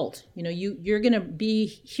 you're a vault. You know, you're going to be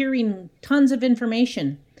hearing tons of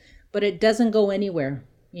information, but it doesn't go anywhere.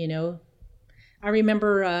 You know, I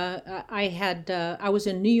remember I was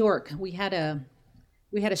in New York. We had a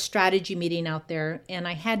strategy meeting out there, and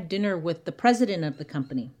I had dinner with the president of the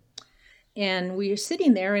company. And we were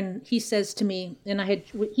sitting there, and he says to me, and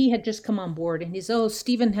he had just come on board, and he says, "Oh,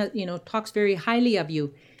 Stephen has, you know, talks very highly of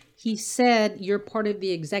you. He said you're part of the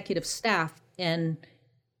executive staff, and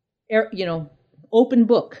you know, open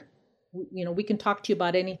book. You know, we can talk to you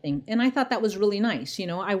about anything." And I thought that was really nice. You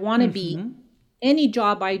know, I want to be, any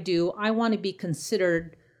job I do, I want to be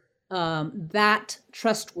considered that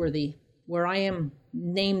trustworthy, where I am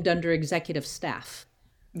named under executive staff.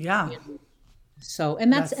 Yeah. You know? So,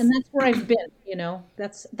 and that's where I've been. You know,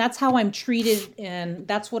 that's how I'm treated, and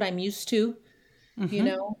that's what I'm used to. You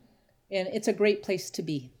know, and it's a great place to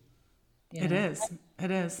be. It is. It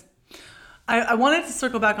is. I wanted to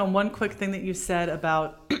circle back on one quick thing that you said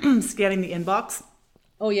about scanning the inbox.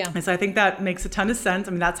 Oh, yeah. And so I think that makes a ton of sense.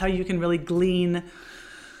 I mean, that's how you can really glean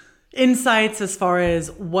insights as far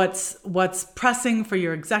as what's pressing for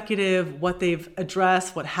your executive, what they've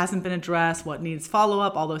addressed, what hasn't been addressed, what needs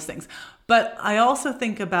follow-up, all those things. But I also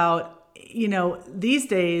think about, you know, these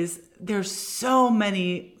days, there's so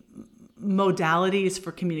many modalities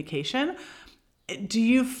for communication. Do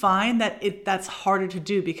you find that that's harder to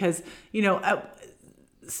do? Because, you know,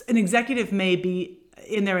 an executive may be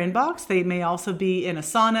in their inbox. They may also be in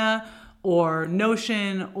Asana or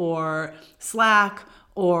Notion or Slack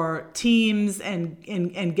or Teams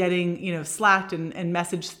and getting, you know, Slacked and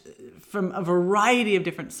message from a variety of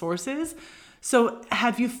different sources. So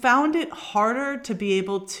have you found it harder to be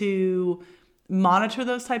able to monitor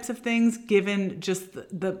those types of things given just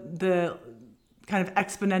the kind of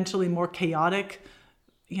exponentially more chaotic,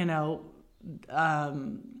 you know,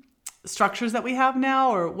 structures that we have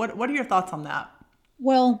now? Or what are your thoughts on that?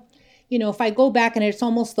 Well, you know, if I go back, and it's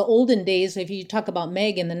almost the olden days, if you talk about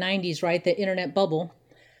Meg in the 90s, right, the internet bubble.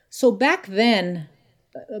 So back then,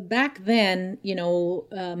 you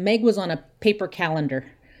know, Meg was on a paper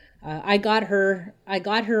calendar. I got her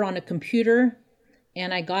on a computer,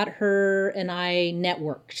 and I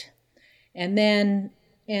networked.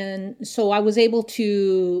 And so I was able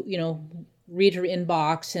to, you know, read her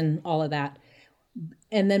inbox and all of that.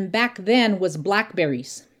 And then back then was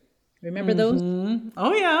Blackberries. Remember those?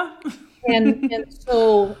 Oh yeah. and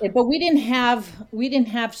so, but we didn't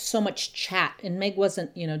have so much chat, and Meg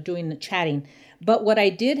wasn't, you know, doing the chatting. But what I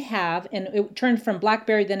did have, and it turned from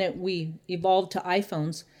Blackberry, then we evolved to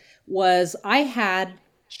iPhones, was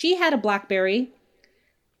she had a Blackberry.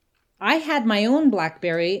 I had my own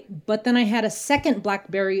Blackberry, but then I had a second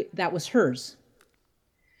Blackberry that was hers.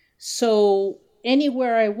 So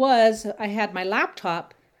anywhere I was, I had my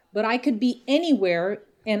laptop, but I could be anywhere,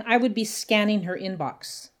 and I would be scanning her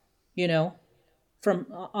inbox, you know,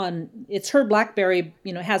 it's her Blackberry,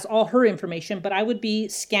 you know, has all her information, but I would be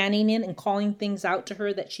scanning in and calling things out to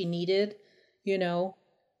her that she needed, you know,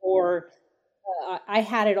 or I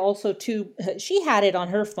had it also too. She had it on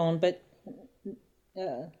her phone, but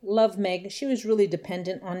love Meg. She was really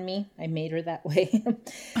dependent on me. I made her that way.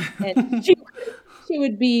 And she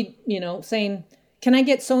would be, you know, saying, "Can I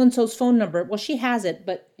get so-and-so's phone number?" Well, she has it,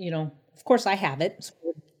 but, you know, of course I have it. So,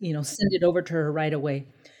 you know, send it over to her right away.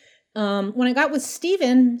 When I got with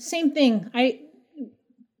Stephen, same thing.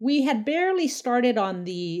 We had barely started on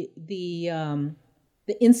the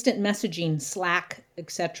instant messaging, Slack,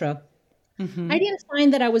 etc. I didn't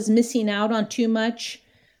find that I was missing out on too much.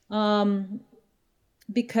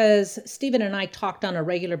 Because Stephen and I talked on a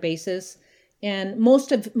regular basis, and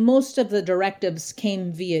most of the directives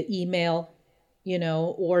came via email, you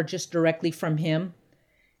know, or just directly from him.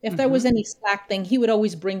 If there was any Slack thing, he would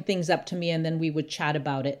always bring things up to me, and then we would chat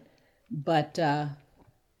about it. But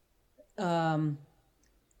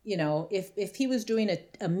you know, if he was doing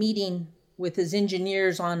a meeting with his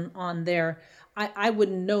engineers on there, I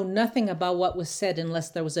would know nothing about what was said unless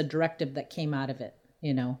there was a directive that came out of it.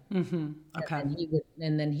 You know, Okay.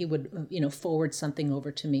 And then he would, you know, forward something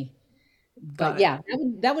over to me. But yeah,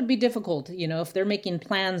 that would be difficult, you know, if they're making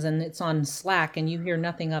plans and it's on Slack and you hear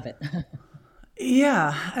nothing of it.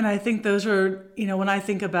 Yeah. And I think those are, you know, when I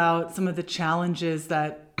think about some of the challenges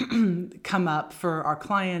that come up for our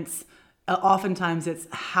clients, oftentimes it's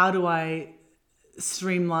how do I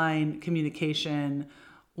streamline communication?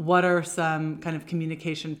 What are some kind of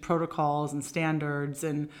communication protocols and standards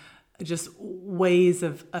and just ways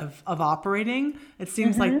of operating? It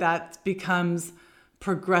seems like that becomes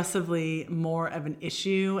progressively more of an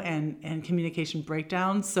issue and communication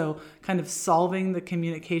breakdowns. So kind of solving the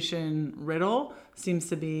communication riddle seems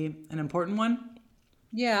to be an important one.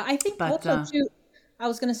 Yeah, I think But also too, I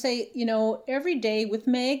was going to say, every day with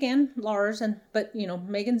Meg and Lars but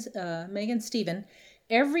Meg and Stephen,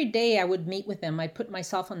 every day I would meet with them. I'd put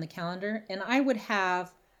myself on the calendar and I would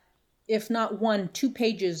have, if not one, 2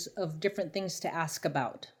 pages of different things to ask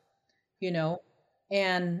about, you know,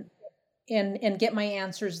 and and get my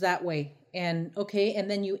answers that way. And okay, and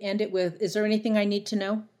then you end it with, is there anything I need to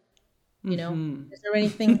know? Is there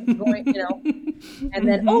anything going, and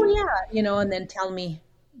then, oh yeah, and then tell me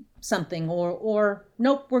something, or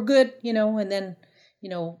nope, we're good, and then,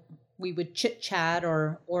 we would chit chat,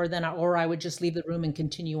 or I would just leave the room and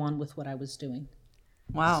continue on with what I was doing.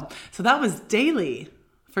 wow. So that was daily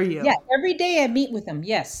for you. Yeah, every day I meet with them.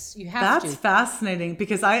 Yes, you have That's to. fascinating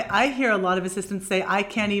because I hear a lot of assistants say, I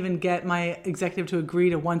can't even get my executive to agree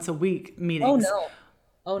to once a week meetings.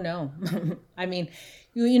 Oh no. I mean,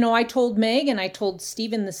 I told Meg and I told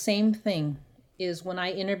Stephen the same thing, is when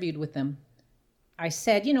I interviewed with them. I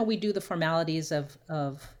said, we do the formalities of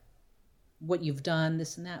what you've done,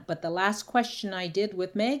 this and that. But the last question I did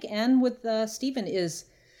with Meg and with Stephen is,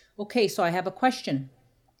 okay, so I have a question.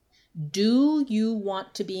 Do you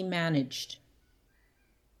want to be managed?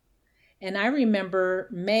 And I remember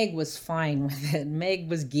Meg was fine with it. Meg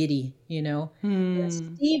was giddy, And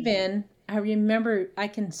Stephen, I remember, I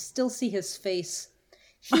can still see his face.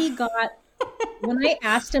 He got, when I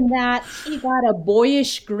asked him that, he got a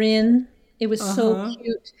boyish grin. It was so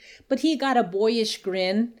cute, but he got a boyish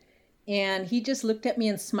grin and he just looked at me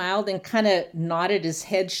and smiled and kind of nodded his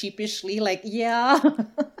head sheepishly, like, yeah.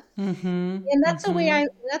 And that's the way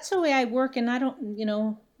I work. And I don't,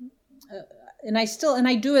 and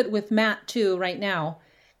I do it with Matt too right now.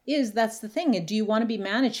 That's the thing. Do you want to be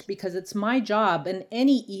managed? Because it's my job and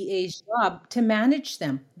any EA's job to manage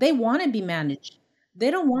them. They want to be managed. They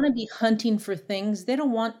don't want to be hunting for things. They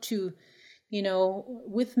don't want to,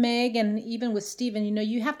 with Meg and even with Stephen,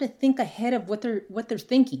 you have to think ahead of what they're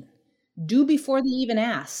thinking. Do before they even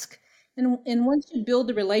ask. And once you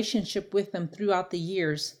build a relationship with them throughout the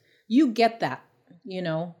years, you get that,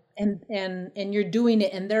 and you're doing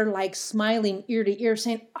it and they're like smiling ear to ear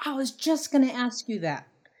saying, I was just going to ask you that.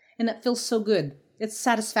 And it feels so good. It's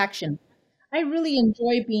satisfaction. I really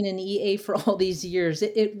enjoy being an EA for all these years.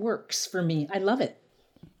 It works for me. I love it.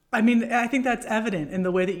 I mean, I think that's evident in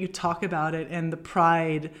the way that you talk about it and the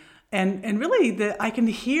pride and really I can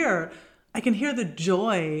hear the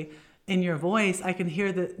joy in your voice. I can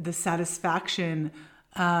hear the satisfaction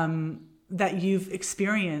that you've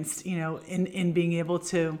experienced, in being able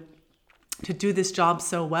to do this job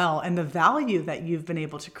so well and the value that you've been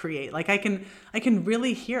able to create. Like I can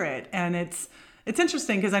really hear it. And it's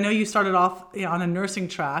interesting because I know you started off on a nursing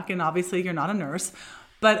track and obviously you're not a nurse,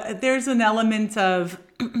 but there's an element of,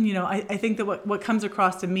 I think that what comes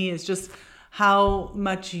across to me is just how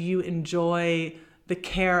much you enjoy the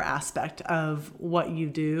care aspect of what you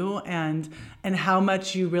do and how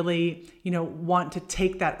much you really, want to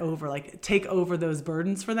take that over, like take over those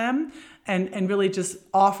burdens for them and really just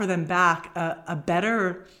offer them back a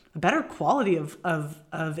better quality of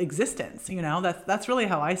existence. That's really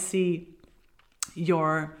how I see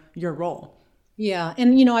your role. Yeah.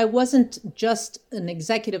 And, I wasn't just an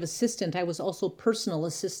executive assistant. I was also personal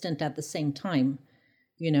assistant at the same time,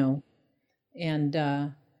 and,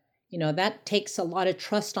 that takes a lot of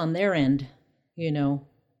trust on their end,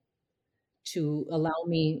 to allow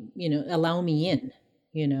me in,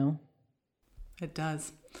 It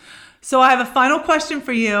does. So I have a final question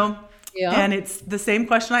for you. Yeah. And it's the same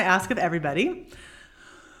question I ask of everybody.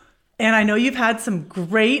 And I know you've had some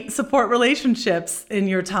great support relationships in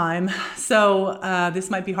your time. So this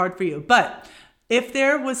might be hard for you. But if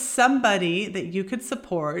there was somebody that you could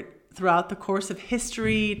support throughout the course of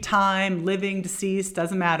history, time, living, deceased,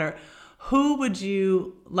 doesn't matter, who would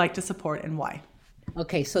you like to support and why?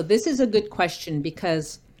 Okay, so this is a good question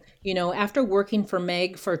because, after working for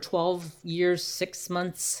Meg for 12 years, 6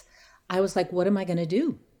 months, I was like, what am I going to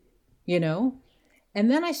do? And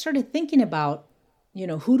then I started thinking about,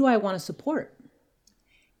 who do I want to support?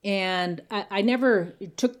 And I never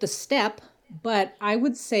took the step, but I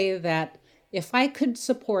would say that if I could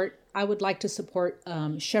support, I would like to support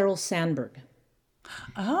Sheryl Sandberg.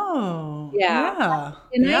 Oh, Yeah.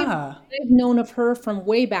 And I've known of her from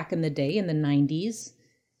way back in the day, in the 90s.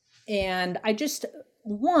 And I just,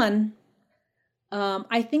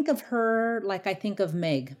 I think of her like I think of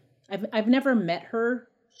Meg. I've never met her,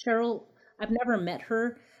 Cheryl. I've never met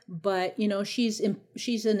her, but you know, she's an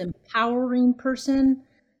empowering person.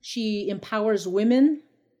 She empowers women,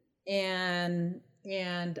 and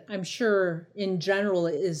I'm sure in general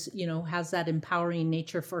is, you know, has that empowering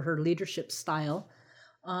nature for her leadership style.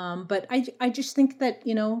 But I just think that,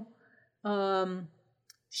 you know, um,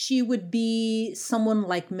 she would be someone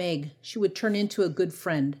like Meg. She would turn into a good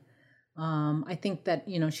friend. I think that,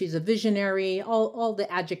 you know, she's a visionary, all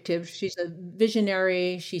the adjectives. She's a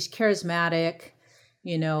visionary, she's charismatic,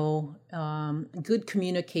 you know, good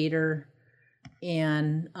communicator.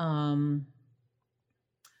 And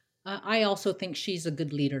I also think she's a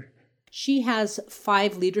good leader. She has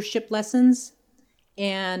 5 leadership lessons,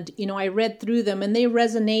 and you know, I read through them, and they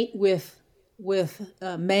resonate with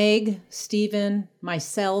Meg, Stephen,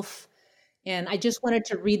 myself, and I just wanted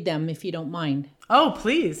to read them if you don't mind. Oh,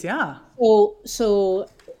 please. Yeah. So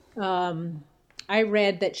I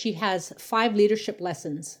read that she has 5 leadership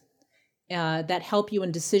lessons that help you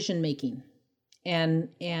in decision making, and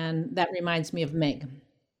that reminds me of Meg.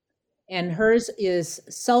 And hers is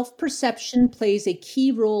self perception plays a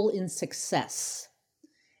key role in success.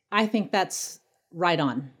 I think that's right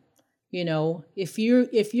on. You know, if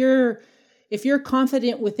you're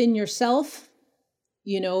confident within yourself,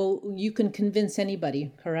 you know, you can convince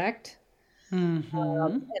anybody, correct? Mm-hmm.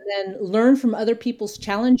 And then learn from other people's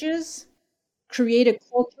challenges, create a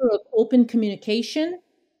culture of open communication.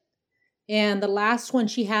 And the last one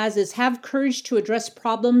she has is have courage to address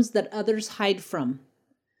problems that others hide from.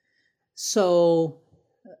 So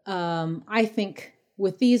I think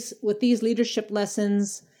with these leadership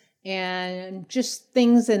lessons and just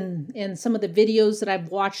things and some of the videos that I've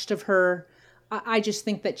watched of her, I just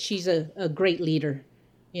think that she's a great leader.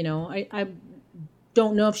 You know, I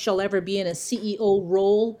don't know if she'll ever be in a CEO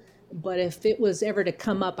role, but if it was ever to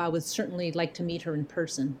come up, I would certainly like to meet her in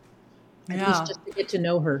person, at least Yeah. just to get to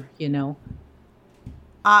know her, you know.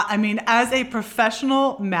 I mean, as a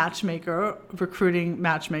professional matchmaker, recruiting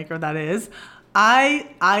matchmaker, that is,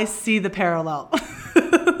 I see the parallel.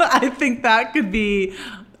 I think that could be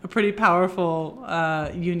a pretty powerful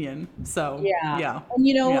union. So, Yeah. yeah, And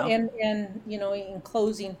you know, yeah, and you know, in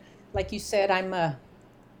closing, like you said,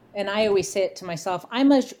 and I always say it to myself,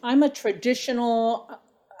 I'm a traditional,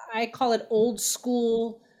 I call it old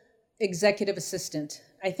school executive assistant.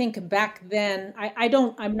 I think back then,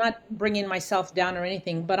 I'm not bringing myself down or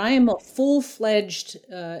anything, but I am a full-fledged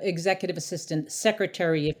executive assistant,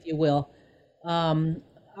 secretary, if you will. I'm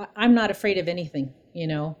not afraid of anything, you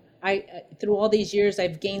know. Through all these years,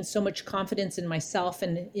 I've gained so much confidence in myself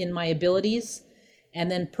and in my abilities.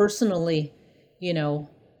 And then personally, you know,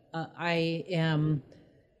 I am,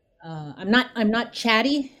 I'm not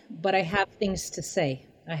chatty, but I have things to say.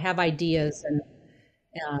 I have ideas,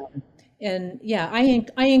 um, and yeah,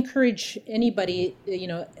 I encourage anybody, you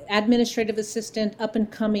know, administrative assistant, up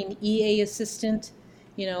and coming EA assistant,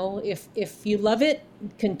 you know, if you love it,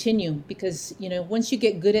 continue, because you know, once you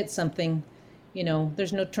get good at something, you know,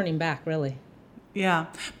 there's no turning back, really. yeah.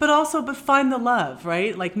 But find the love,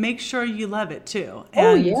 right? Like, make sure you love it too.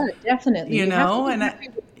 Oh And, yeah, definitely. you You have to know, be and happy.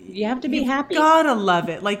 You have to be you've happy. gotta love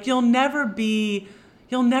it. Like, you'll never be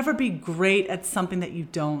great at something that you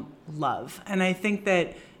don't love. And I think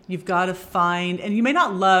that you've got to find, and you may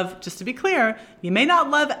not love, just to be clear, you may not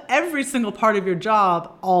love every single part of your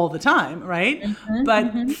job all the time, right? Hmm. But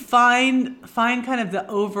Hmm. find kind of the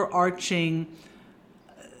overarching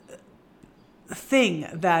thing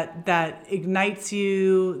that ignites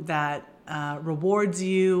you, that rewards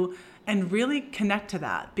you, and really connect to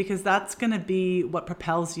that, because that's going to be what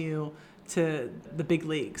propels you to the big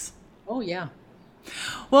leagues. Oh yeah.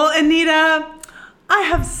 Well, Anita, I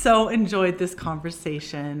have so enjoyed this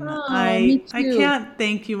conversation. Oh, me I too. can't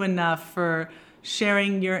thank you enough for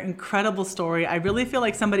sharing your incredible story. I really feel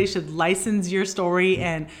like somebody should license your story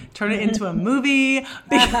and turn it into a movie,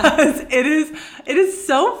 because it is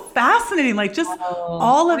so fascinating. Like, just Oh,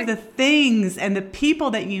 all of the things and the people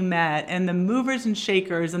that you met and the movers and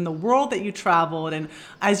shakers and the world that you traveled. And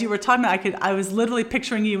as you were talking about, I was literally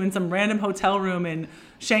picturing you in some random hotel room in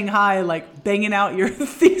Shanghai, like banging out your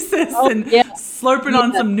thesis oh and yeah, slurping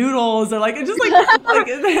on yeah. some noodles, or like, it's just like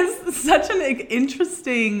there's such an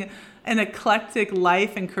interesting and eclectic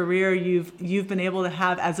life and career you've been able to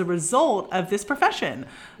have as a result of this profession.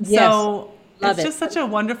 Yes, So love it's it. just such a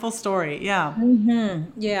wonderful story. Yeah.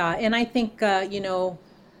 Yeah, and I think you know,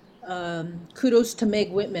 kudos to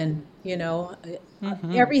Meg Whitman. You know,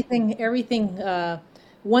 everything.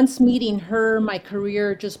 Once meeting her, my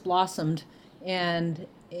career just blossomed, and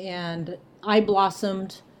I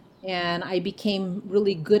blossomed, and I became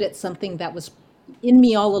really good at something that was in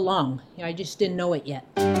me all along. I just didn't know it yet.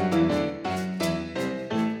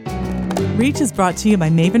 Reach is brought to you by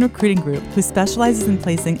Maven Recruiting Group, who specializes in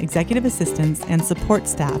placing executive assistants and support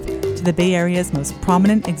staff to the Bay Area's most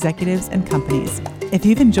prominent executives and companies. If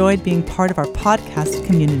you've enjoyed being part of our podcast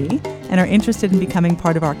community and are interested in becoming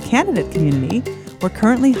part of our candidate community, we're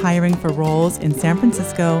currently hiring for roles in San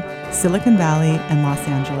Francisco, Silicon Valley, and Los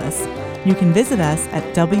Angeles. You can visit us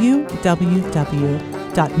at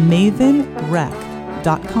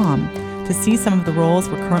www.mavenrec.com to see some of the roles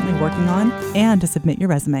we're currently working on and to submit your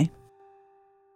resume.